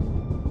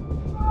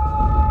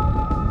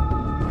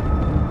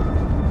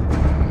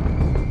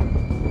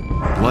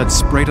 Blood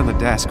sprayed on the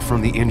desk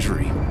from the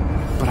injury,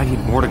 but I need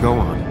more to go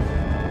on.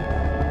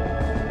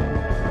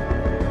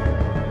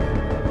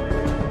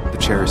 The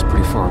chair is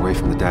pretty far away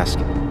from the desk,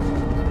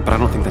 but I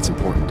don't think that's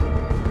important.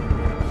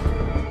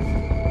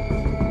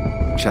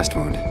 Chest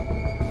wound.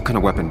 What kind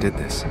of weapon did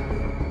this?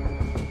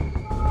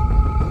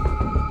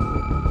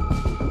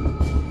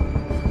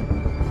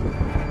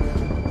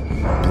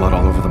 Blood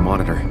all over the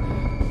monitor.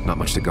 Not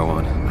much to go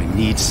on. I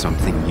need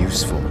something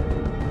useful.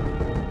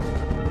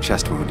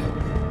 Chest wound.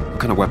 What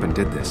kind of weapon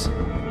did this?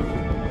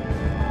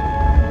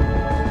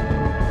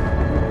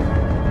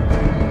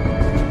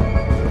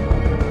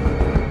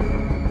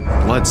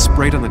 Blood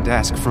sprayed on the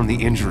desk from the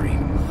injury,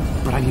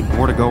 but I need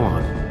more to go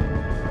on.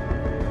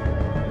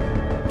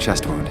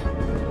 Chest wound.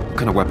 What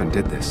kind of weapon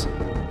did this?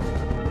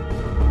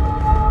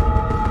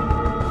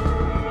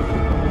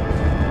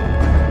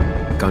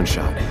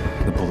 Gunshot.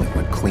 The bullet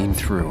went clean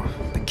through.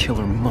 The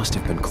killer must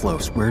have been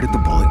close. Where did the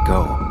bullet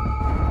go?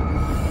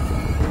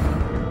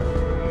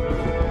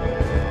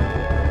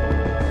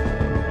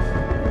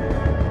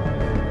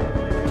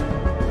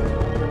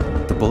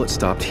 The bullet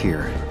stopped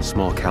here.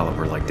 Small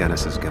caliber like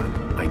Dennis's gun.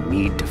 I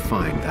need to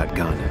find that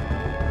gun.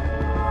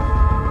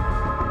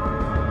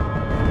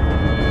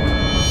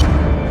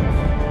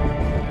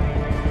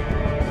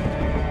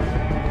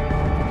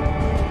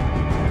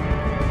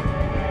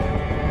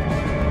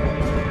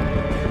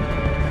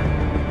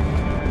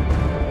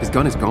 His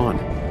gun is gone.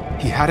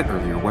 He had it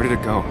earlier. Where did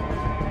it go?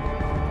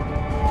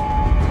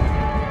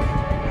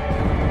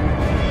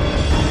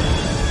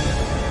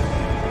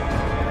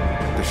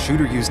 The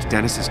shooter used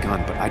Dennis's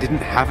gun, but I didn't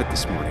have it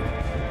this morning.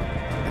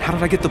 And how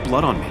did I get the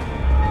blood on me?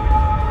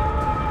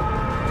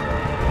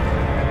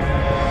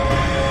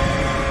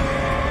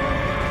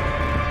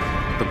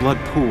 The blood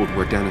pooled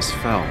where Dennis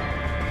fell,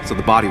 so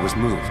the body was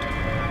moved.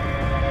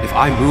 If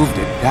I moved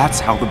it, that's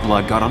how the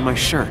blood got on my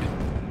shirt.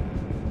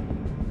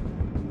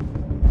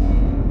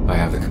 I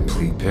have the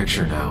complete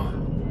picture now.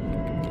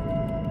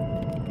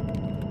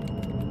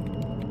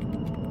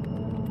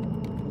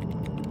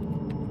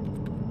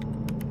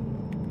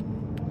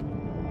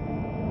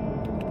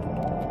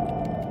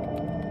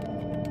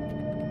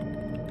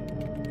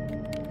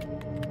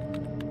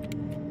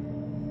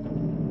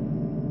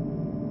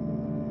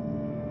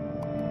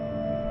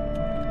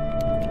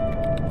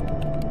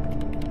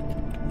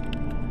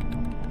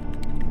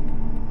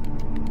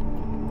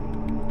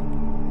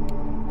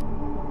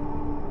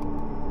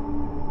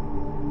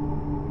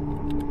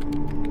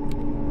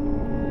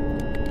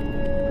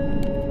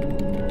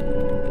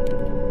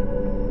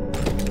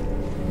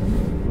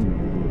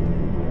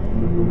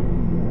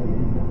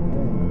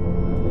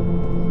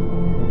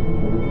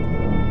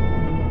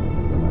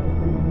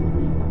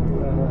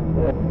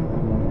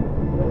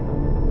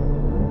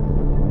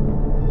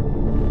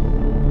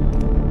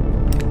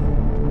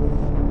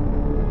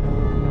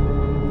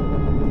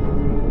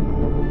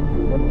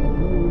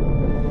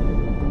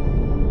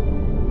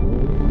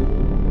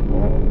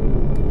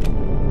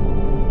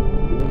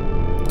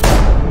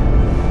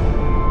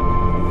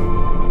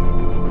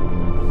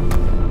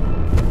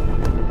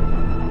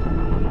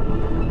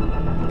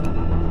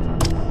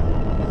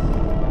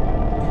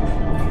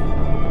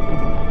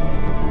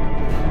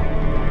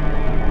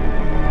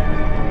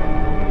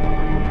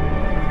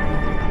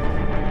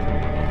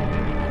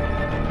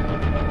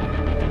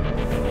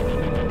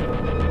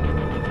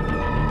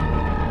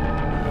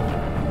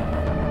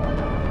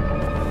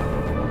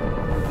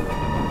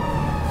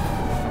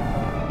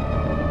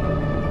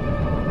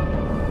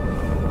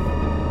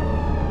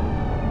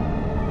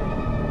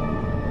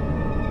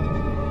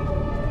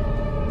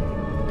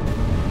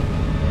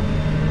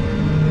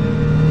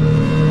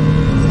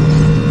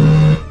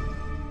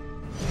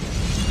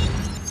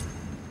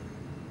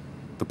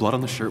 The blood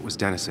on the shirt was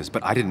Dennis's,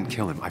 but I didn't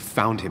kill him. I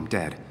found him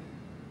dead.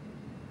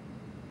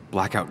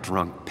 Blackout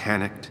drunk,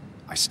 panicked.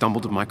 I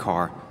stumbled to my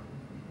car.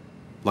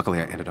 Luckily,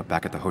 I ended up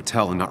back at the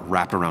hotel and not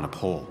wrapped around a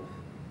pole.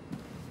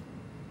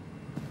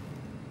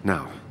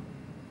 Now,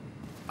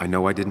 I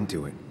know I didn't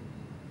do it.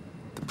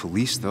 The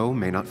police, though,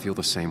 may not feel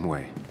the same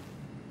way.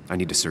 I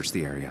need to search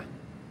the area.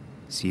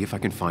 See if I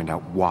can find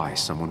out why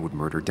someone would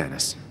murder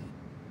Dennis.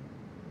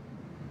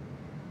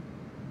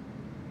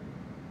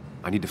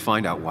 I need to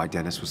find out why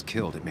Dennis was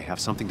killed. It may have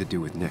something to do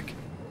with Nick.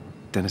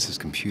 Dennis's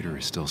computer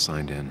is still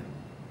signed in.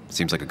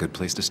 Seems like a good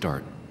place to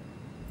start.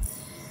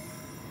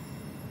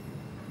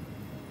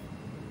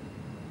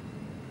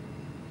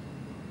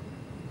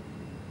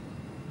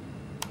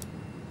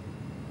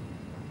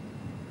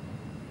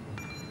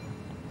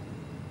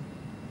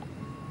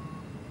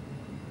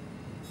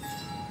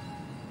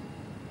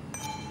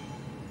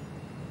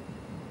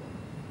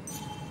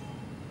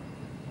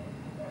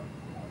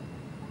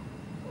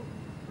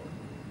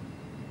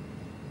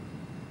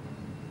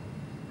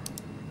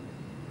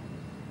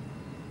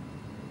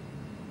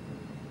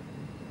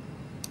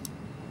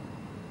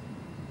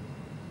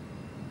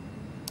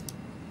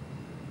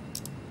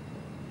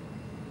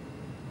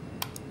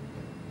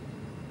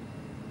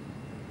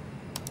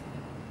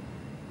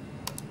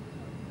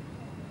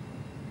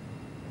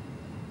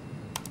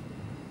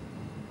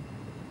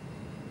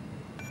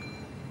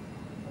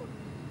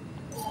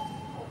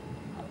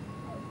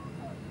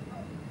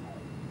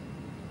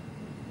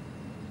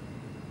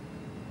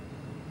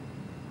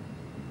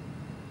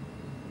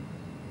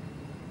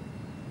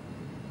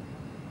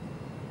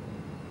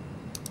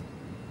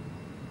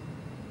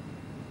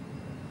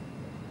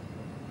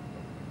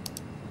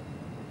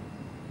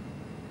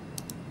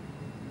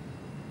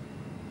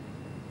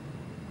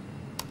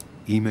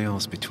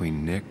 Emails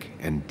between Nick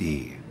and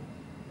Dee.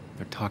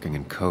 They're talking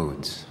in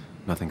codes.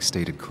 Nothing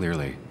stated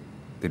clearly.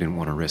 They didn't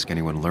want to risk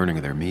anyone learning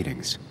of their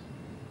meetings.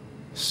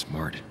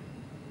 Smart.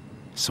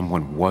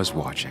 Someone was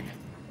watching.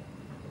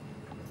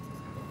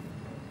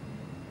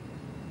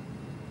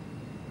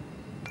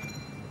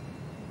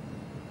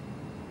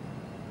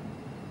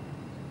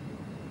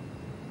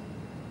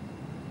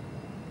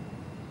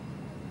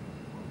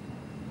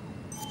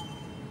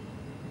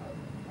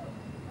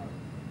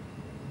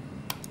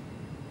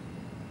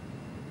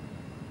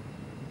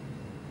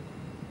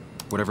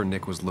 Whatever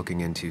Nick was looking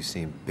into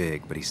seemed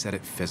big, but he said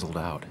it fizzled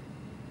out.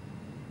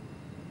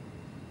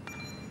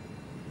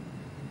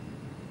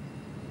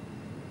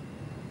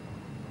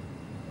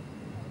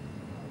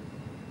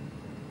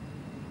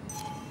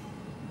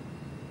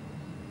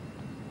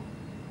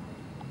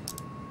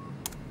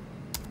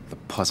 The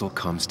puzzle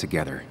comes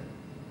together.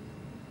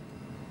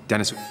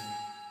 Dennis was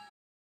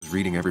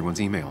reading everyone's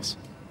emails.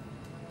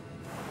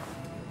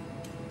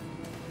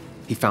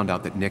 He found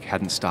out that Nick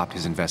hadn't stopped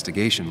his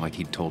investigation like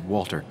he'd told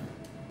Walter,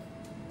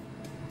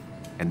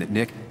 and that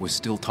Nick was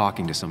still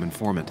talking to some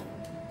informant.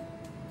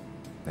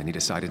 Then he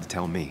decided to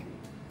tell me.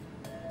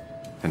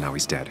 And now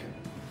he's dead.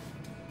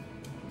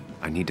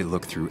 I need to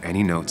look through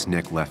any notes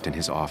Nick left in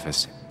his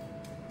office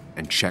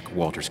and check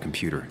Walter's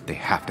computer. They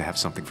have to have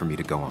something for me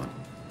to go on.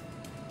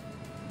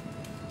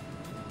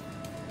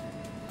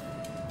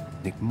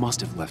 Nick must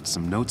have left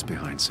some notes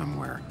behind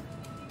somewhere.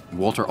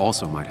 Walter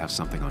also might have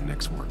something on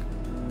Nick's work.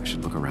 I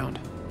should look around.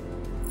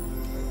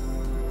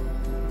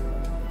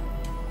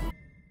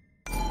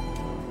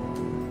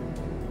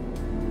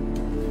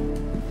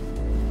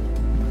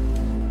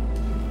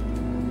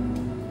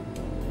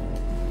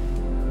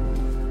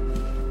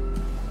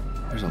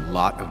 There's a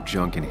lot of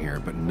junk in here,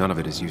 but none of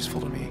it is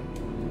useful to me.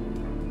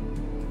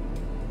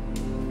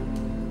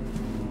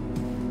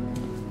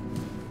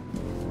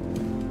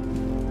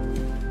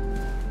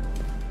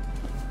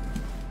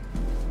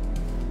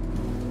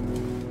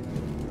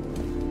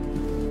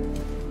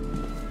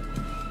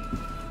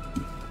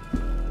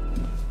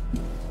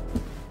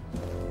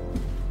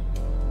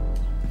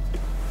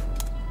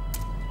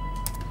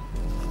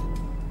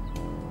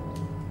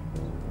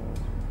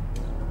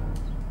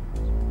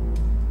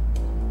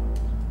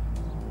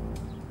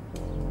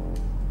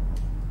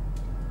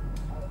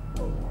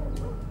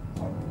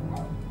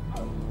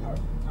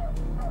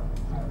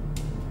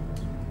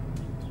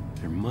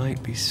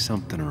 Might be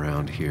something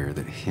around here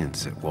that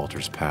hints at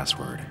Walter's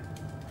password.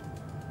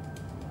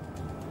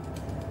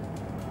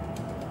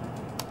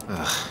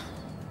 Ugh.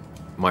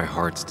 My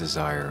heart's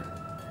desire.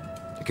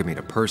 It could mean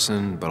a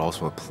person, but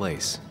also a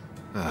place.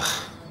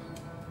 Ugh.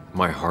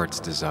 My heart's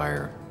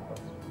desire.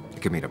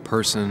 It could mean a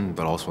person,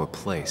 but also a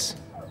place.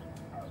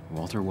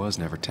 Walter was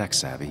never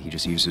tech-savvy. He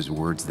just uses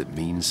words that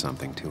mean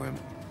something to him.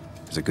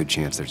 There's a good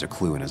chance there's a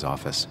clue in his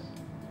office.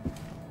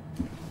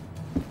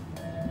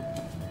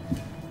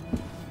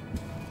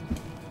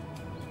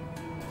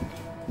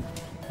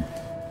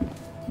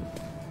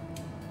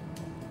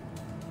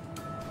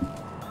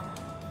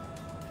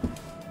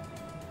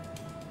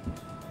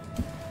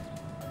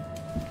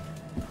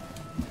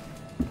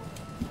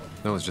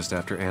 That was just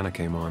after Anna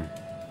came on,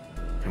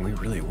 and we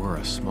really were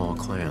a small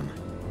clan.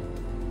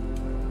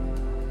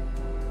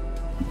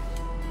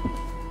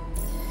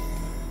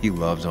 He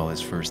loves all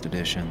his first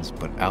editions,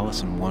 but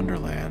Alice in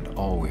Wonderland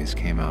always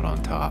came out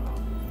on top.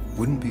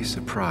 Wouldn't be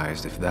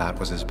surprised if that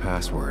was his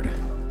password.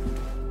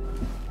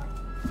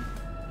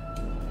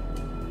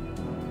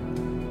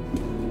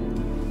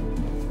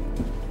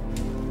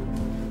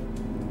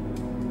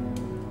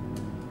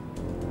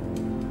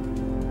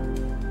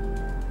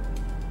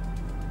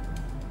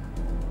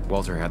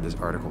 Walter had this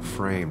article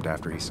framed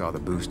after he saw the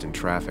boost in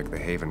traffic the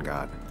Haven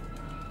got.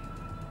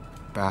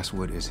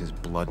 Basswood is his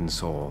blood and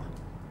soul.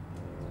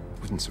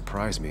 Wouldn't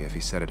surprise me if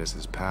he said it as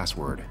his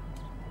password.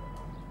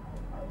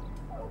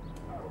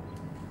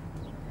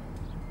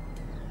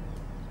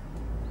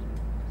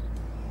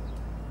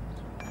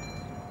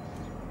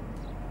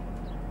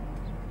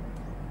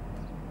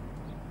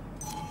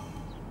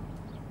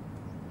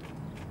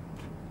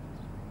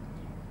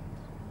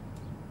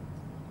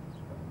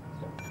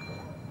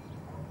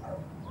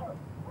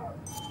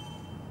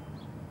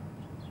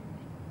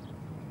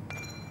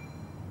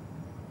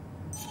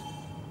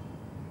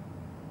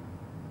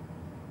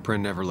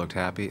 Prin never looked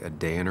happy a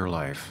day in her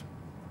life.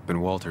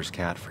 Been Walter's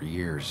cat for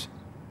years.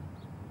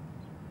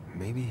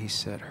 Maybe he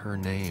set her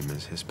name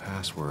as his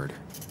password.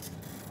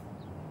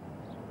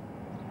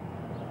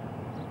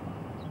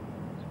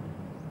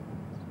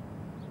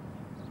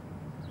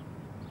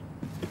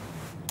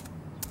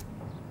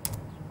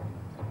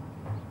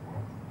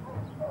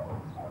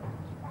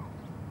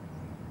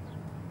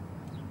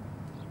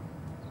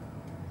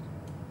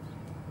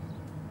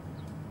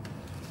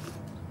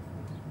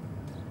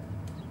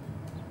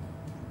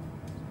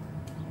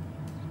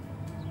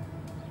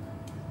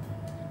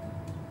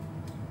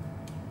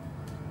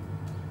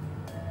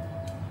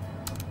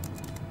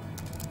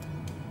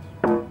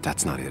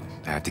 That's not it.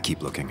 I have to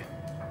keep looking.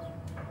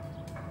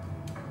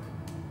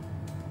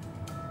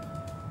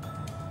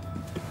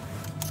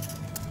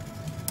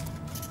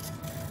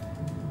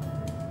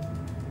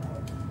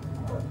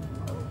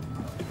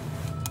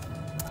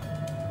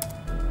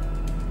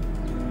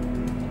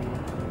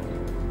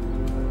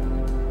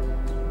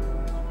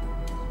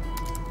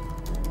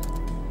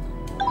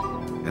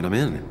 And I'm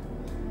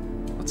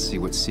in. Let's see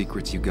what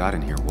secrets you got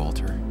in here,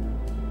 Walter.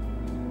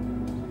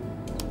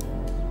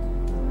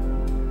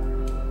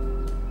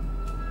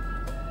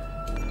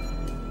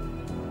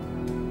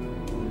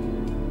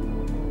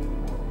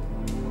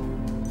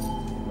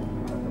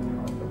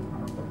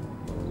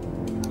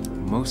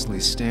 Mostly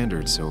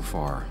standard so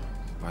far,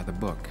 by the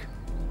book.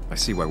 I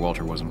see why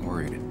Walter wasn't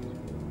worried.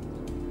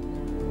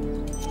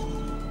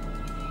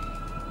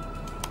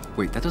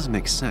 Wait, that doesn't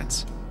make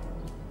sense.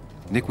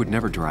 Nick would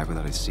never drive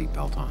without his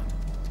seatbelt on.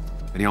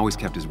 And he always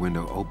kept his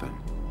window open.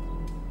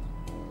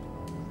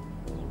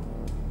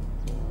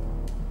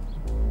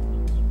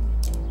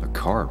 The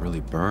car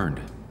really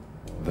burned,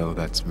 though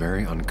that's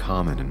very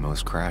uncommon in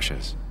most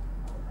crashes.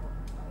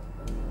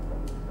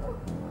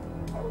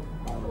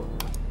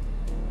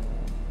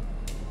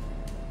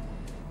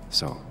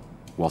 So,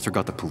 Walter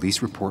got the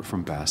police report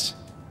from Bess.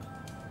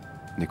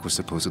 Nick was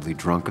supposedly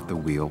drunk at the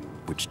wheel,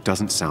 which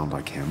doesn't sound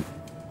like him.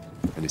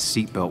 And his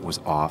seatbelt was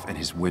off and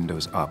his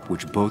windows up,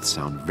 which both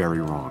sound very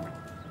wrong.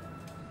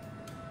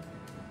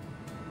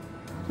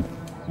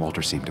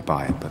 Walter seemed to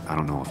buy it, but I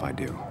don't know if I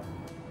do.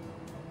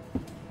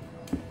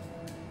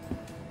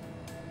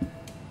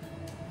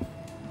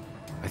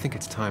 I think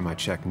it's time I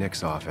check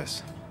Nick's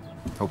office.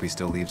 Hope he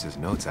still leaves his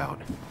notes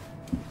out.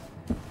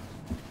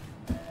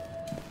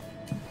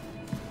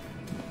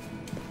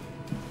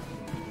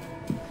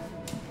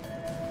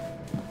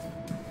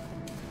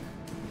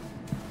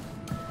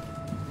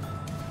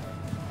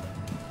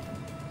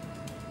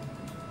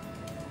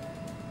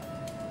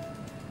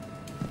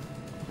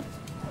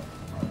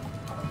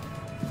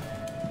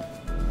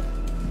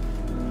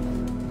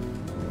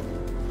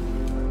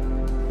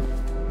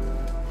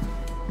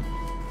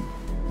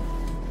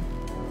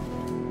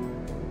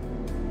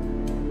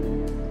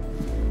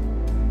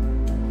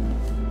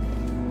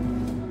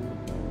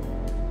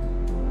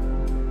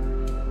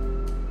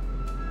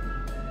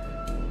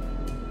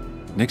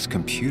 Nick's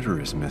computer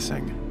is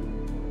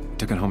missing.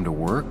 Took it home to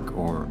work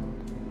or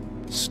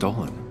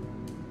stolen?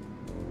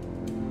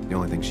 The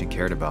only thing she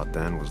cared about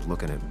then was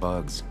looking at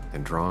bugs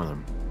and drawing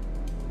them.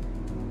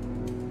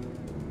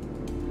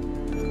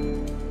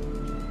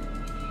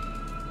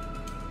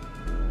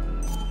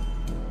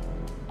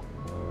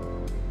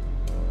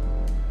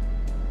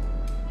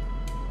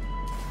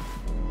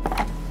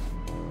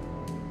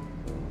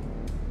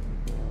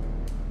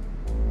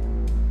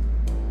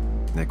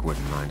 Nick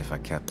wouldn't mind if I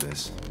kept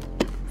this.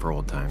 For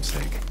old time's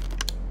sake.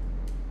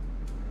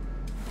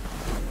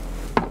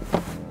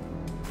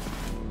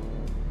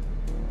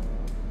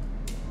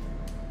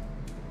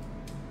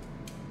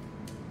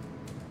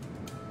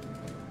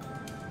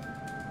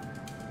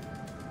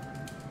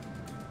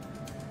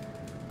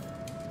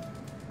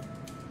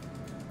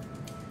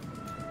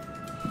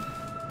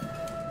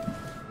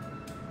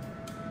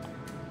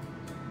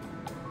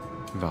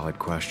 Valid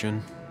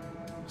question.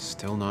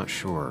 Still not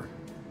sure.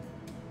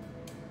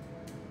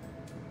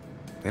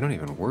 They don't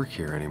even work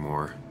here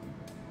anymore.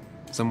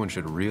 Someone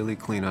should really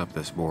clean up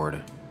this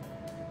board.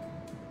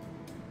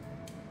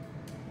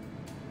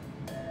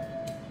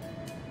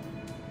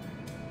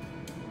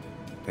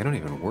 They don't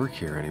even work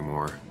here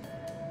anymore.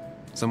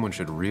 Someone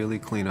should really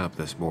clean up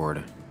this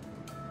board.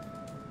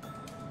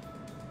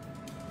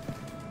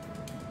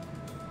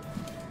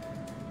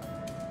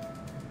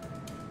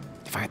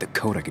 If I had the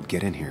code, I could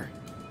get in here.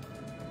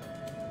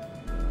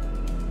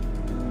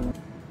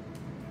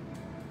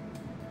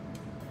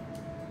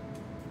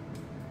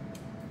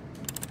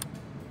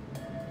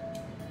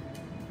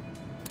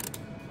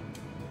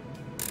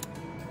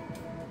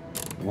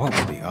 What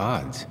were the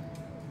odds?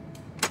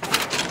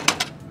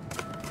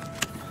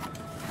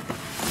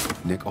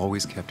 Nick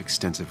always kept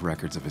extensive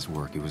records of his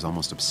work. He was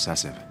almost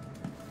obsessive.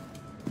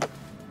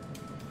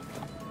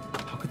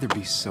 How could there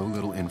be so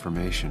little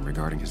information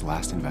regarding his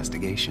last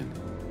investigation?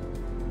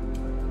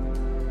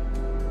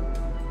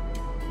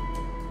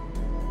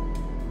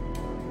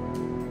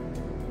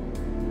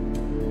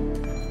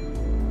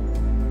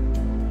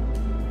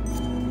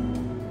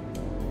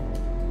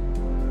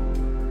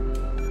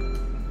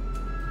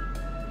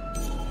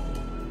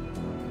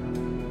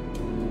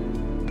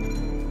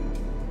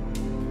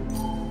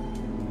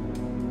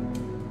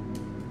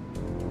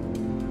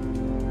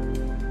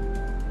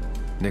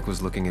 Nick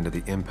was looking into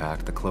the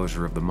impact the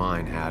closure of the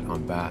mine had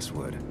on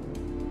Basswood.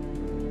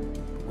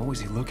 What was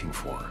he looking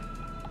for?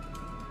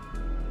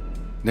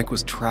 Nick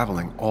was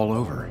traveling all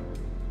over.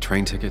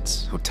 Train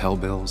tickets, hotel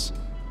bills,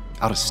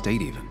 out of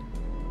state even.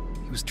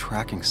 He was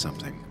tracking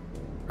something,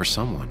 or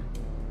someone.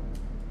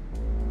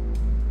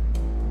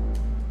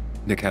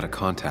 Nick had a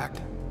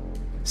contact.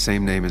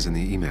 Same name as in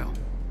the email.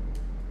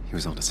 He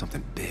was onto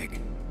something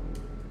big.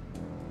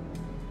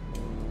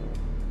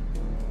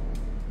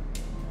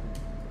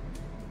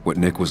 What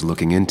Nick was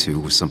looking into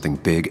was something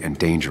big and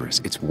dangerous.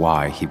 It's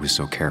why he was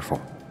so careful.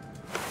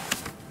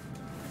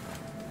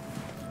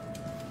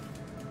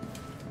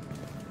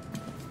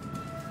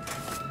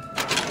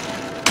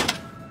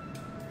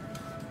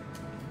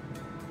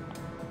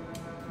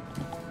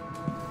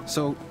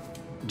 So,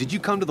 did you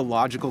come to the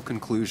logical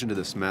conclusion to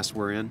this mess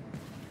we're in?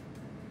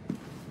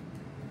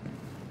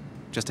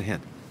 just a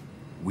hint.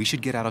 We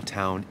should get out of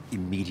town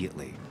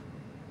immediately.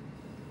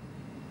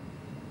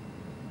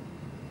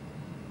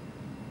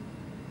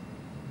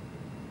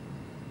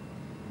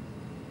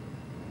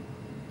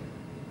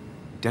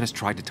 Dennis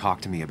tried to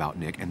talk to me about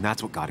Nick, and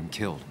that's what got him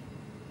killed.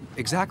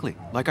 Exactly.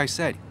 Like I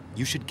said,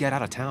 you should get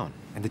out of town.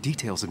 And the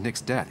details of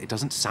Nick's death, it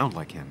doesn't sound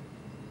like him.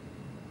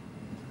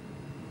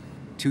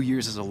 2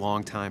 years is a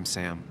long time,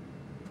 Sam.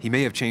 He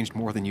may have changed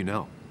more than you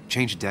know.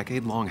 Changed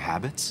decade-long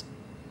habits?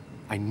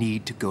 I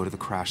need to go to the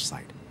crash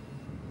site.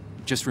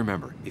 Just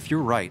remember, if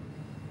you're right...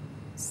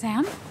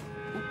 Sam?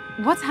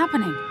 What's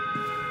happening?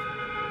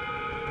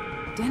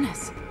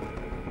 Dennis.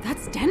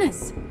 That's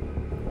Dennis.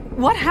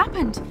 What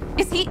happened?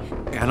 Is he...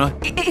 Anna,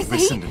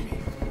 listen to me.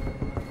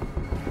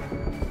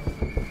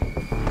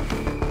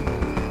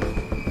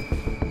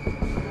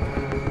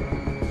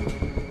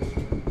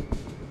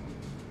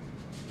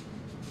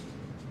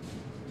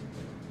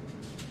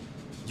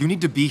 You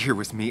need to be here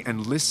with me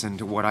and listen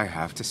to what I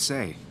have to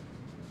say.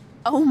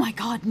 Oh my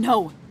God,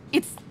 no.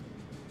 It's...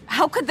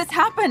 How could this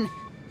happen?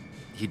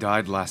 He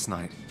died last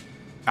night.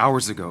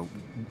 Hours ago.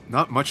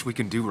 Not much we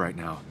can do right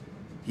now.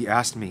 He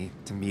asked me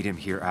to meet him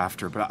here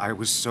after, but I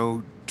was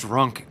so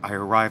drunk I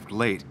arrived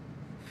late.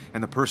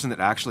 And the person that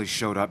actually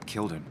showed up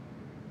killed him.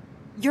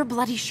 Your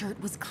bloody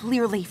shirt was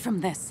clearly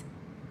from this.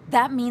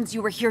 That means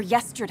you were here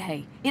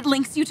yesterday. It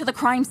links you to the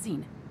crime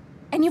scene.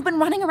 And you've been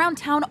running around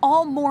town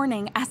all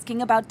morning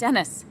asking about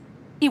Dennis.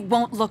 It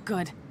won't look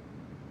good.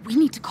 We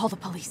need to call the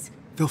police.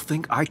 They'll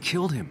think I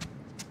killed him.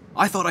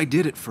 I thought I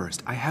did at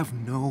first. I have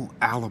no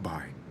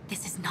alibi.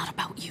 This is not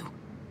about you.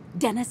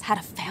 Dennis had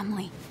a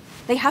family.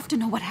 They have to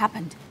know what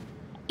happened.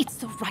 It's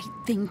the right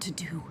thing to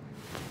do.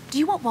 Do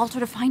you want Walter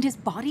to find his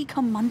body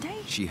come Monday?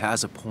 She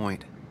has a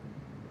point.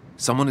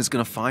 Someone is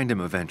gonna find him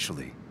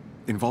eventually.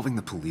 Involving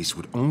the police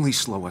would only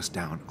slow us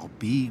down. I'll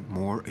be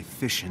more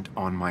efficient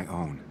on my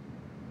own.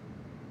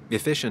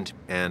 Efficient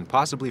and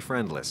possibly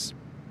friendless.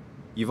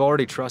 You've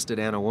already trusted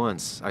Anna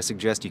once. I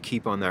suggest you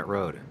keep on that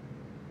road.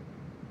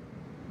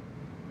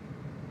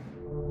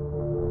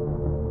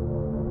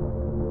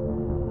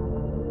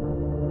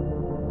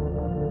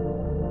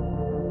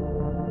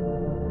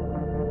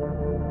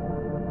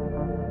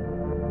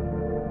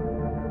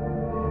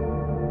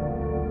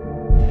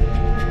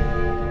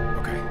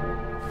 Okay,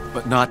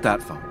 but not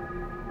that phone.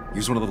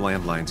 Use one of the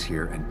landlines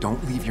here and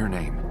don't leave your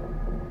name.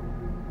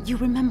 You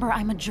remember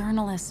I'm a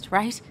journalist,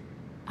 right?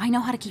 I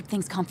know how to keep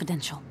things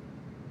confidential.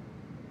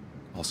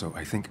 Also,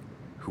 I think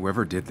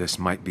whoever did this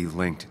might be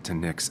linked to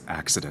Nick's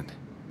accident.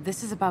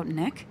 This is about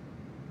Nick?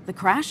 The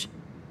crash?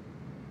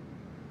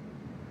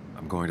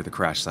 I'm going to the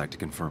crash site to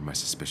confirm my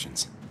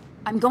suspicions.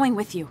 I'm going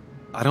with you.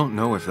 I don't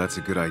know if that's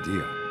a good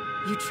idea.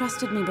 You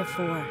trusted me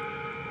before.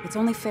 It's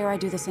only fair I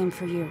do the same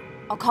for you.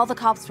 I'll call the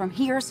cops from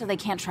here so they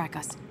can't track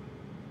us.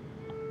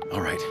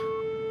 All right.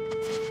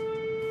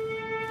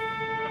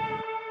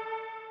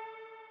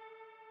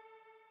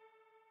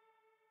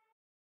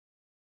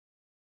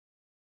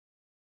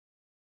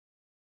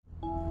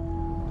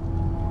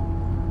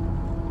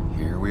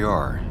 Here we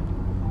are.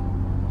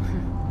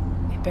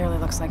 It barely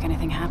looks like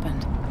anything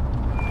happened.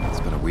 It's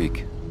been a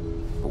week,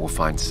 but we'll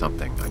find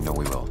something. I know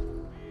we will.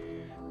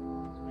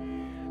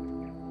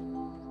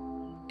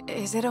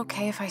 Is it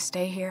okay if I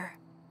stay here?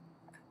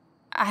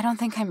 I don't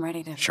think I'm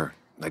ready to... Sure.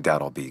 I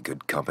doubt I'll be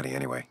good company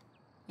anyway.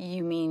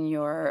 You mean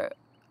you're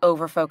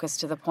over-focused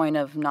to the point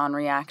of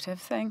non-reactive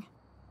thing?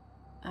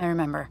 I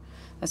remember,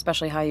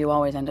 especially how you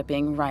always end up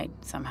being right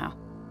somehow.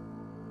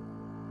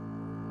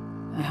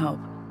 I hope.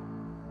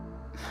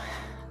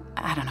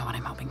 I don't know what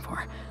I'm hoping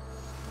for.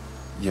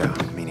 Yeah,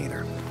 me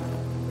neither.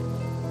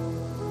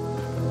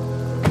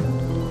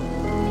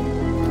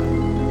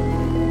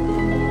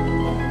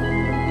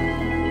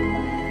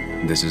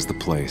 This is the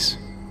place.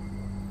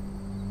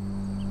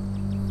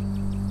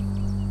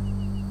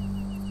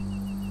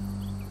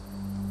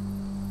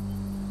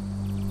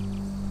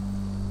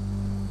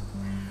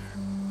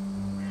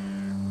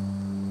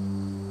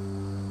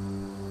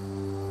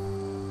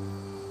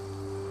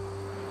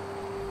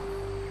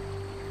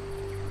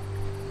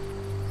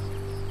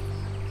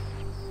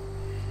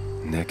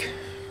 Nick,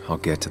 I'll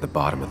get to the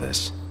bottom of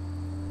this.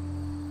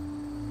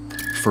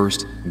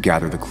 First,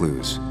 gather the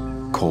clues.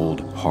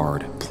 Cold,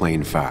 hard,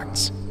 plain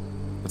facts.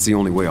 That's the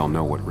only way I'll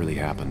know what really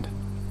happened.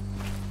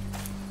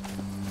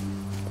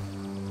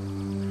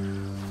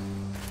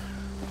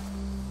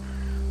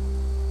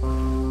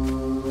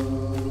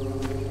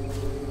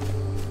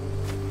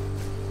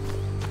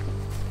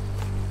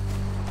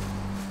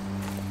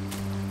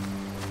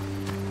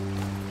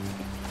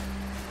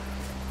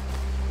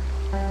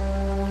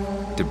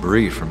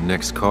 Debris from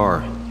Nick's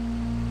car.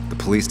 The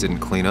police didn't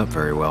clean up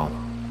very well.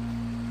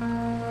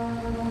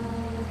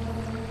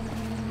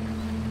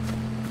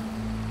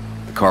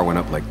 The car went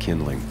up like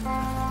kindling.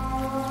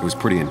 It was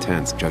pretty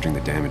intense, judging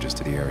the damages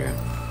to the area.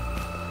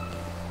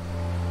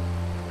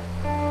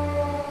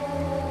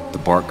 The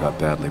bark got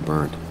badly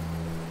burned.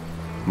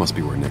 Must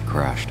be where Nick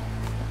crashed.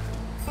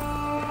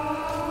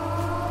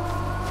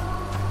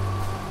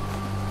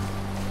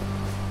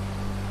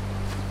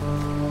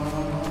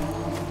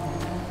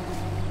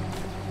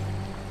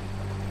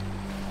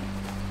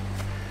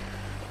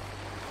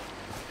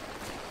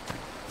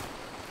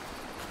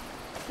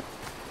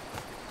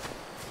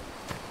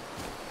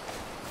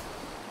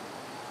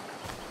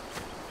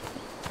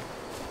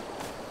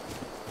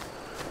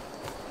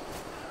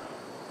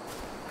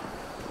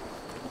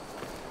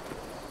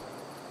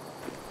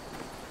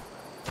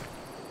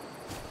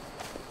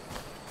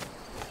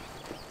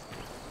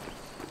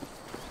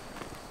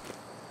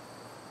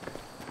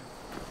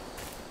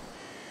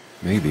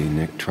 Maybe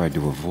Nick tried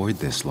to avoid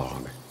this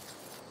log.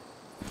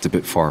 It's a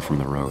bit far from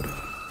the road.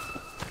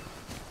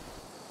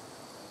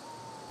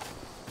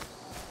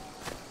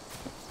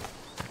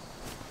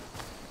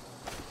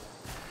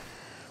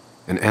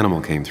 An animal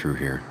came through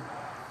here.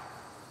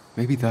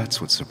 Maybe that's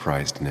what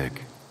surprised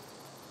Nick.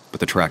 But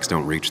the tracks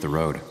don't reach the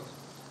road.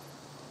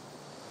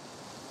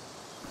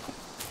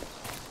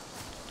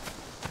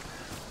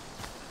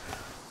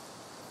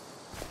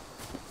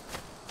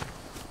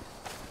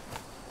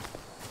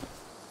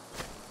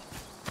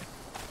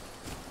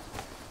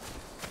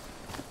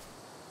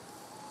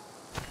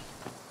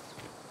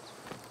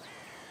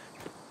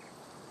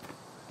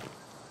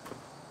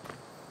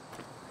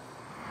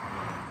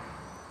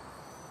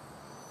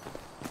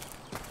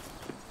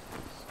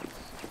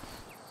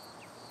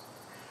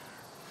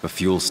 A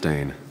fuel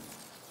stain.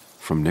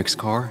 From Nick's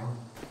car?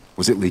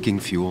 Was it leaking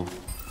fuel?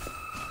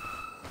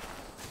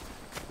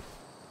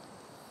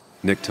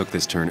 Nick took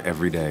this turn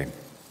every day.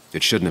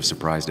 It shouldn't have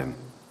surprised him.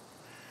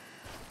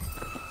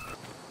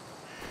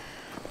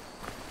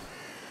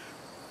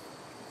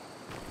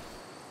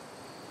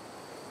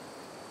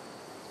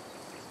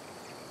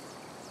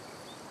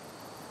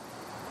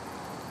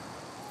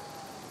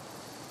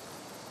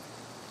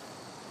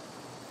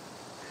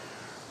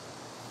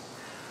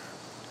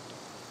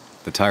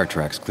 The tire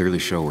tracks clearly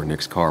show where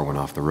Nick's car went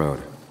off the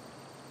road.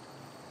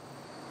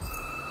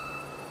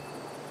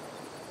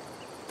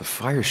 The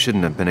fire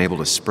shouldn't have been able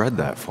to spread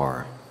that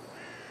far.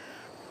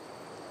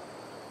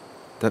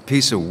 That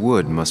piece of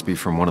wood must be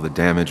from one of the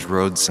damaged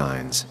road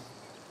signs.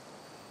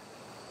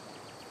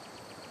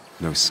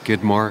 No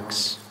skid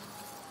marks,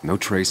 no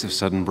trace of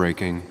sudden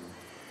braking.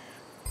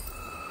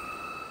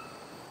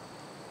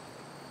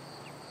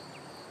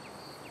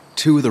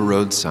 Two of the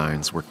road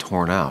signs were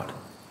torn out.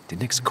 Did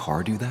Nick's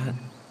car do that?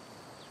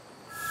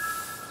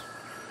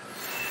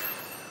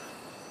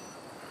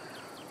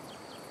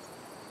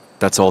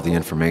 That's all the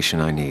information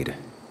I need.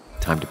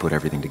 Time to put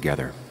everything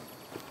together.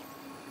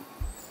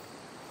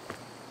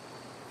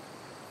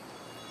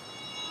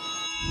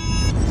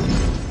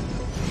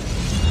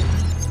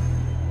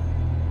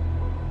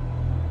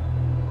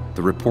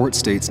 The report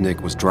states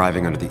Nick was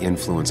driving under the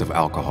influence of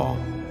alcohol.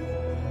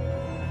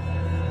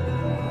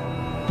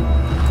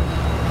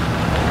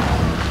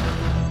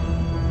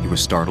 He was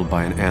startled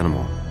by an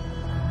animal.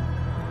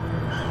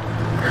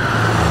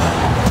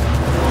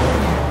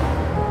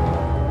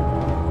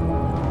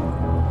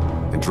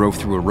 Drove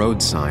through a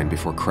road sign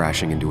before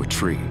crashing into a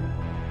tree.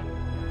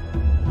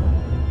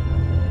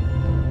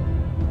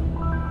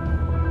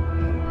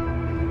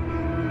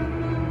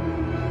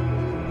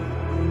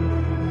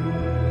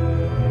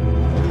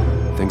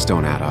 Things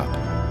don't add up.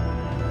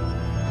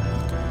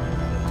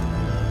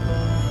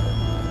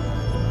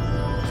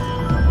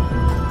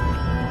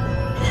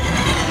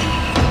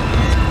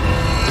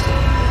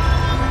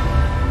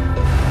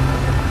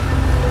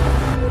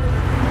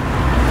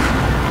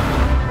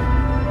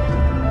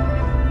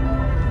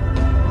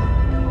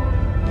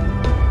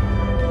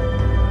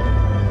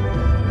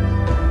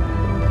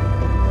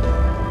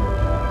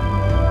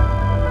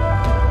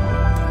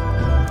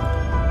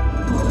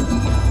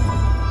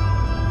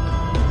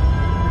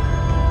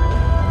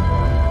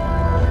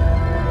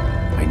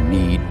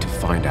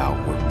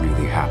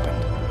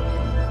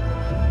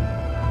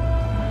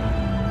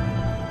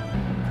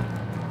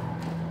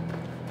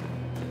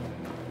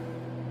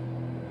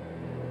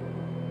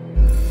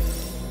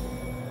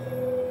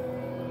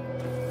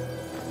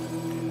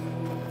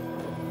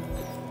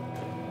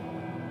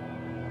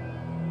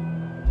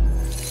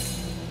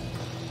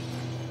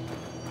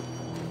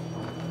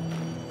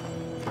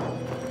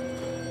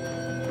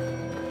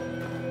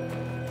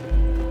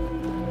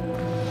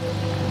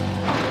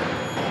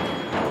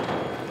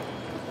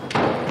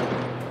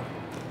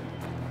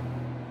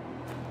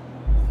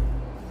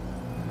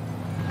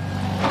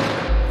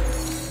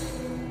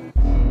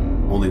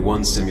 Only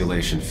one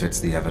simulation fits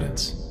the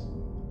evidence.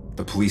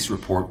 The police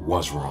report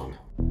was wrong.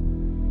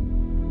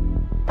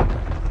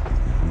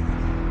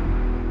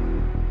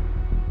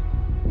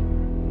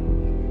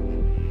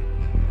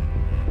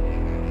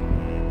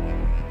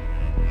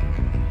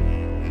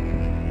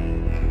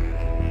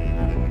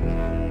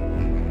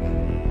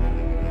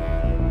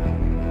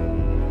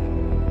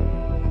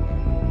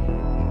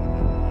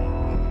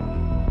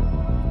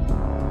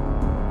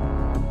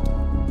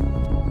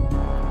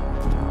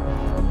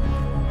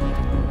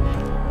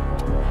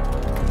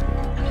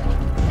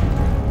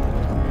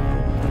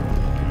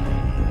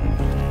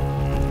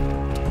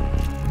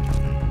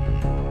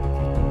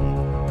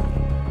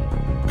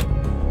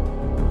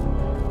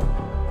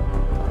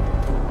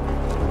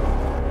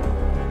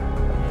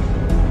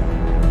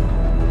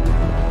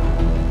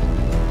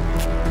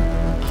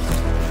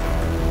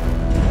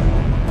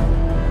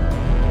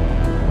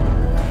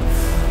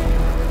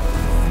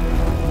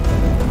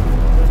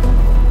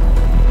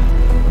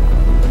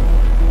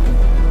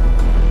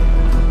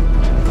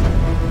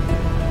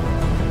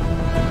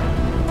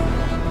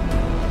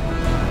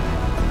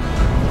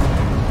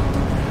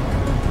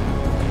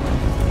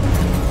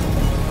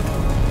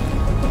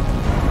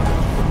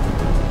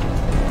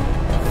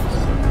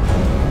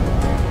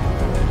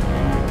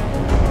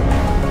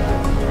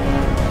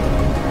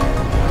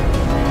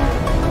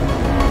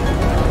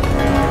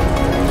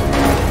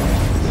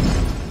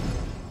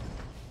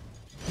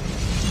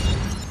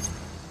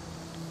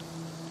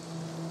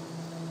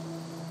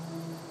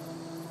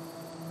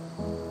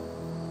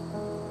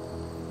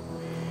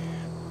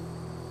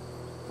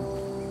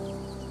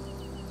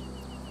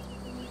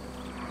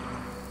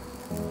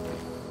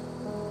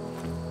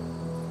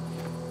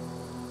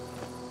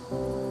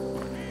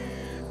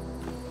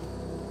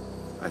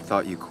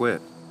 thought you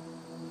quit.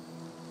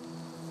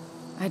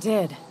 I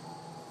did.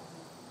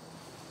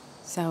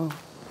 So,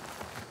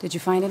 did you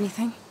find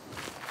anything?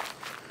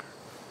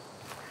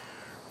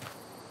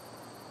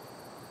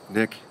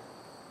 Nick,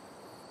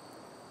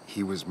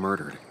 he was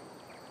murdered.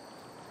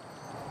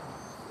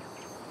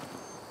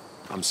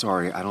 I'm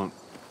sorry,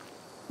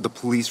 the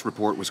police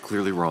report was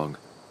clearly wrong.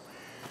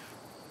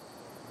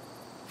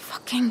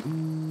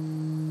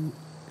 Fucking...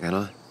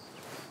 Anna?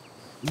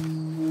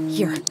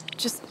 Here,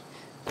 just...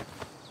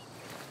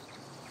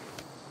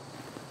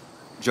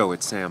 Joe,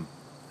 it's Sam.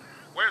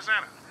 Where's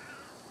Anna?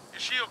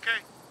 Is she okay?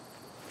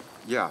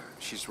 Yeah,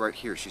 she's right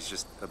here. She's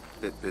just a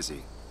bit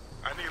busy.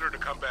 I need her to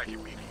come back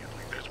immediately.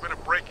 There's been a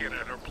break-in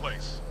at her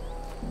place.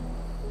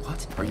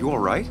 What? Are you all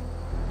right?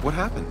 What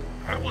happened?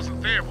 I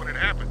wasn't there when it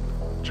happened.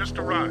 Just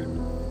arrived.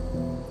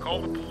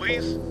 Called the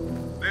police,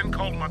 then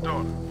called my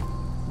daughter.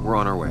 We're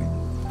on our way.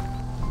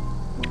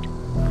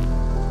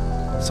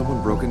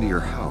 Someone broke into your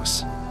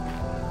house.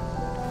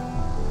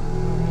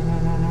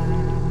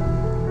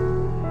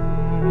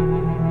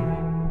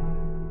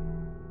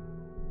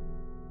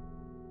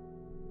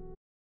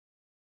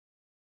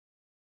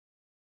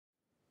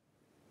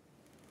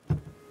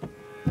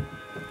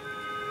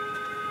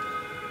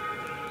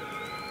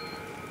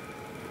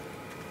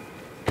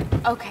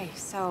 Okay,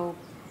 so,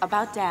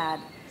 about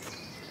Dad.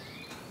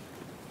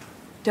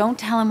 Don't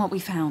tell him what we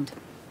found.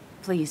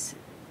 Please.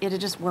 It'd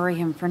just worry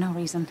him for no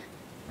reason.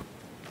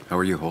 How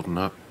are you holding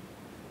up?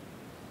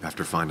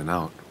 After finding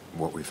out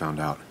what we found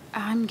out.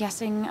 I'm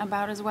guessing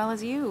about as well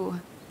as you.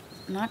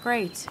 Not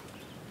great.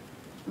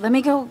 Let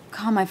me go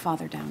calm my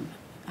father down.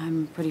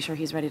 I'm pretty sure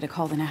he's ready to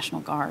call the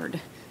National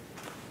Guard.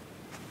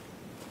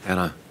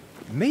 Anna,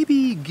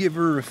 maybe give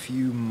her a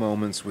few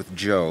moments with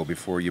Joe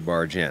before you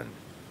barge in.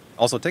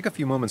 Also, take a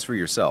few moments for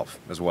yourself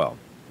as well.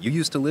 You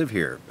used to live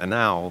here, and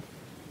now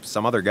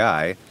some other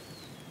guy,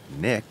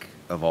 Nick,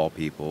 of all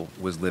people,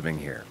 was living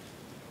here.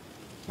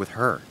 With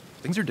her.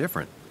 Things are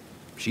different.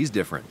 She's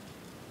different.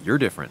 You're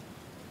different.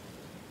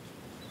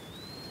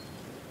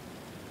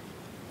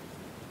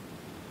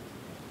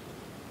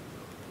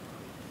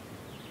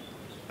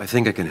 I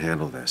think I can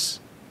handle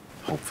this.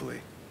 Hopefully.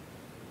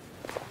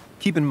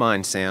 Keep in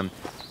mind, Sam,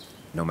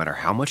 no matter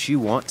how much you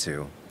want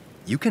to,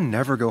 you can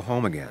never go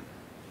home again.